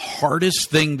like the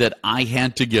hardest thing that I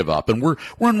had to give up. And we're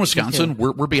in Wisconsin.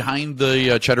 We're behind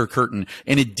the cheddar curtain.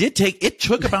 And it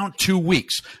took about 2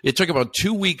 weeks. It took about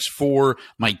 2 weeks for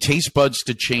my taste buds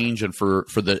to change and for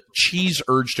the cheese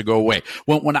urge to go away.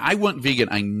 When I went vegan,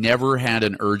 I never had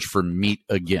an urge for meat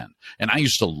again. And I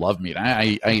used to love meat.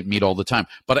 I eat meat all the time.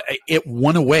 But it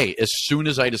went away as soon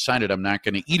as I decided I'm not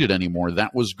going to eat it anymore.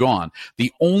 That was gone.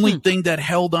 The only thing that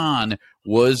held on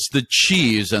was the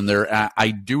cheese, and I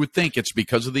do think it's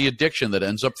because of the addiction that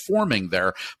ends up forming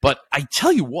there. But I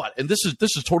tell you what, and this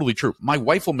is totally true. My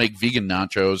wife will make vegan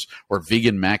nachos or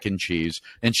vegan mac and cheese,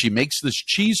 and she makes this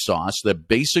cheese sauce that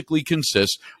basically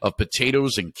consists of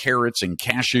potatoes and carrots and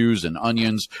cashews and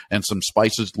onions and some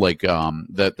spices like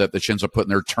that she ends up putting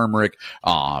there, turmeric,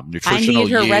 nutritional I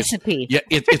need her yeast. recipe. Yeah,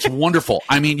 it's wonderful.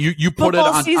 I mean, you put it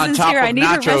on top of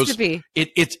nachos. Recipe.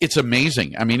 It's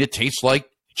amazing. I mean, it tastes like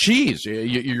cheese.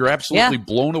 You're absolutely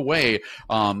blown away,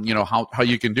 how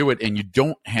you can do it, and you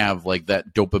don't have like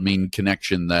that dopamine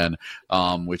connection then,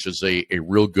 which is a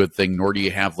real good thing. Nor do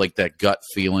you have like that gut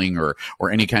feeling or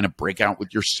any kind of breakout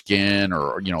with your skin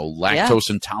or lactose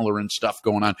intolerant stuff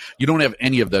going on. You don't have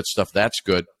any of that stuff. That's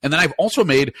good. And then I've also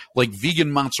made like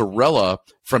vegan mozzarella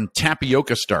from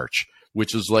tapioca starch,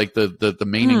 which is like the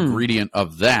main ingredient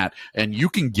of that, and you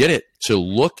can get it to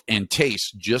look and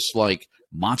taste just like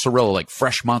mozzarella, like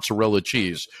fresh mozzarella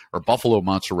cheese or buffalo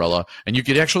mozzarella, and you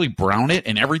could actually brown it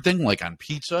and everything, like on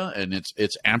pizza, and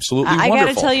it's absolutely wonderful. I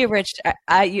got to tell you, Rich,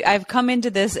 I've come into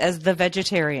this as the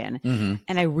vegetarian,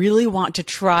 and I really want to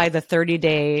try the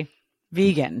 30-day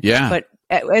vegan. Yeah, but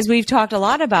as we've talked a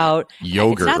lot about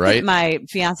yogurt, it's not right? That my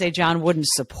fiance John wouldn't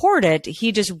support it.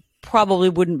 He just probably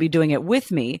wouldn't be doing it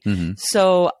with me.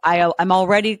 So I'm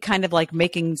already kind of like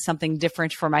making something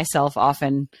different for myself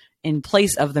often in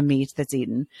place of the meat that's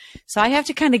eaten. So I have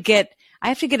to get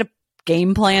a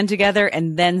game plan together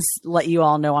and then let you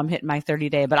all know I'm hitting my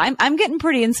 30-day. But I'm getting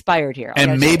pretty inspired here.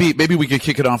 And maybe we could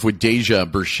kick it off with Deja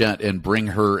Burchette and bring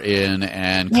her in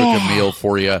and cook a meal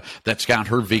for you that's got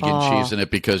her vegan cheese in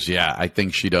it, because I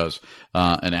think she does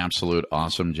an absolute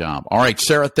awesome job. All right,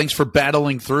 Sarah, thanks for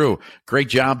battling through. Great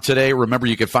job today. Remember,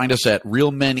 you can find us at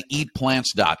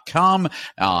realmeneatplants.com.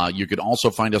 You can also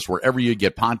find us wherever you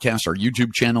get podcasts. Our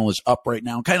YouTube channel is up right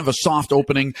now. Kind of a soft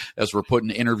opening as we're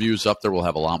putting interviews up there. We'll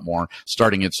have a lot more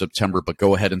starting in September, but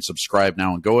go ahead and subscribe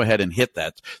now and go ahead and hit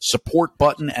that support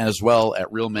button as well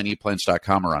at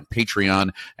realmeneatplants.com or on Patreon,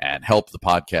 and help the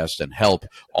podcast and help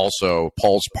also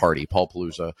Paul's party,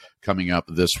 Paulpalooza, coming up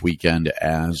this weekend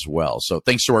as well. So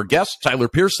thanks to our guest, Tyler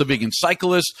Pearce, the Vegan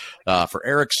Cyclist. For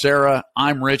Eric, Sarah,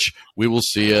 I'm Rich. We will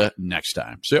see you next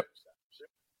time. See ya.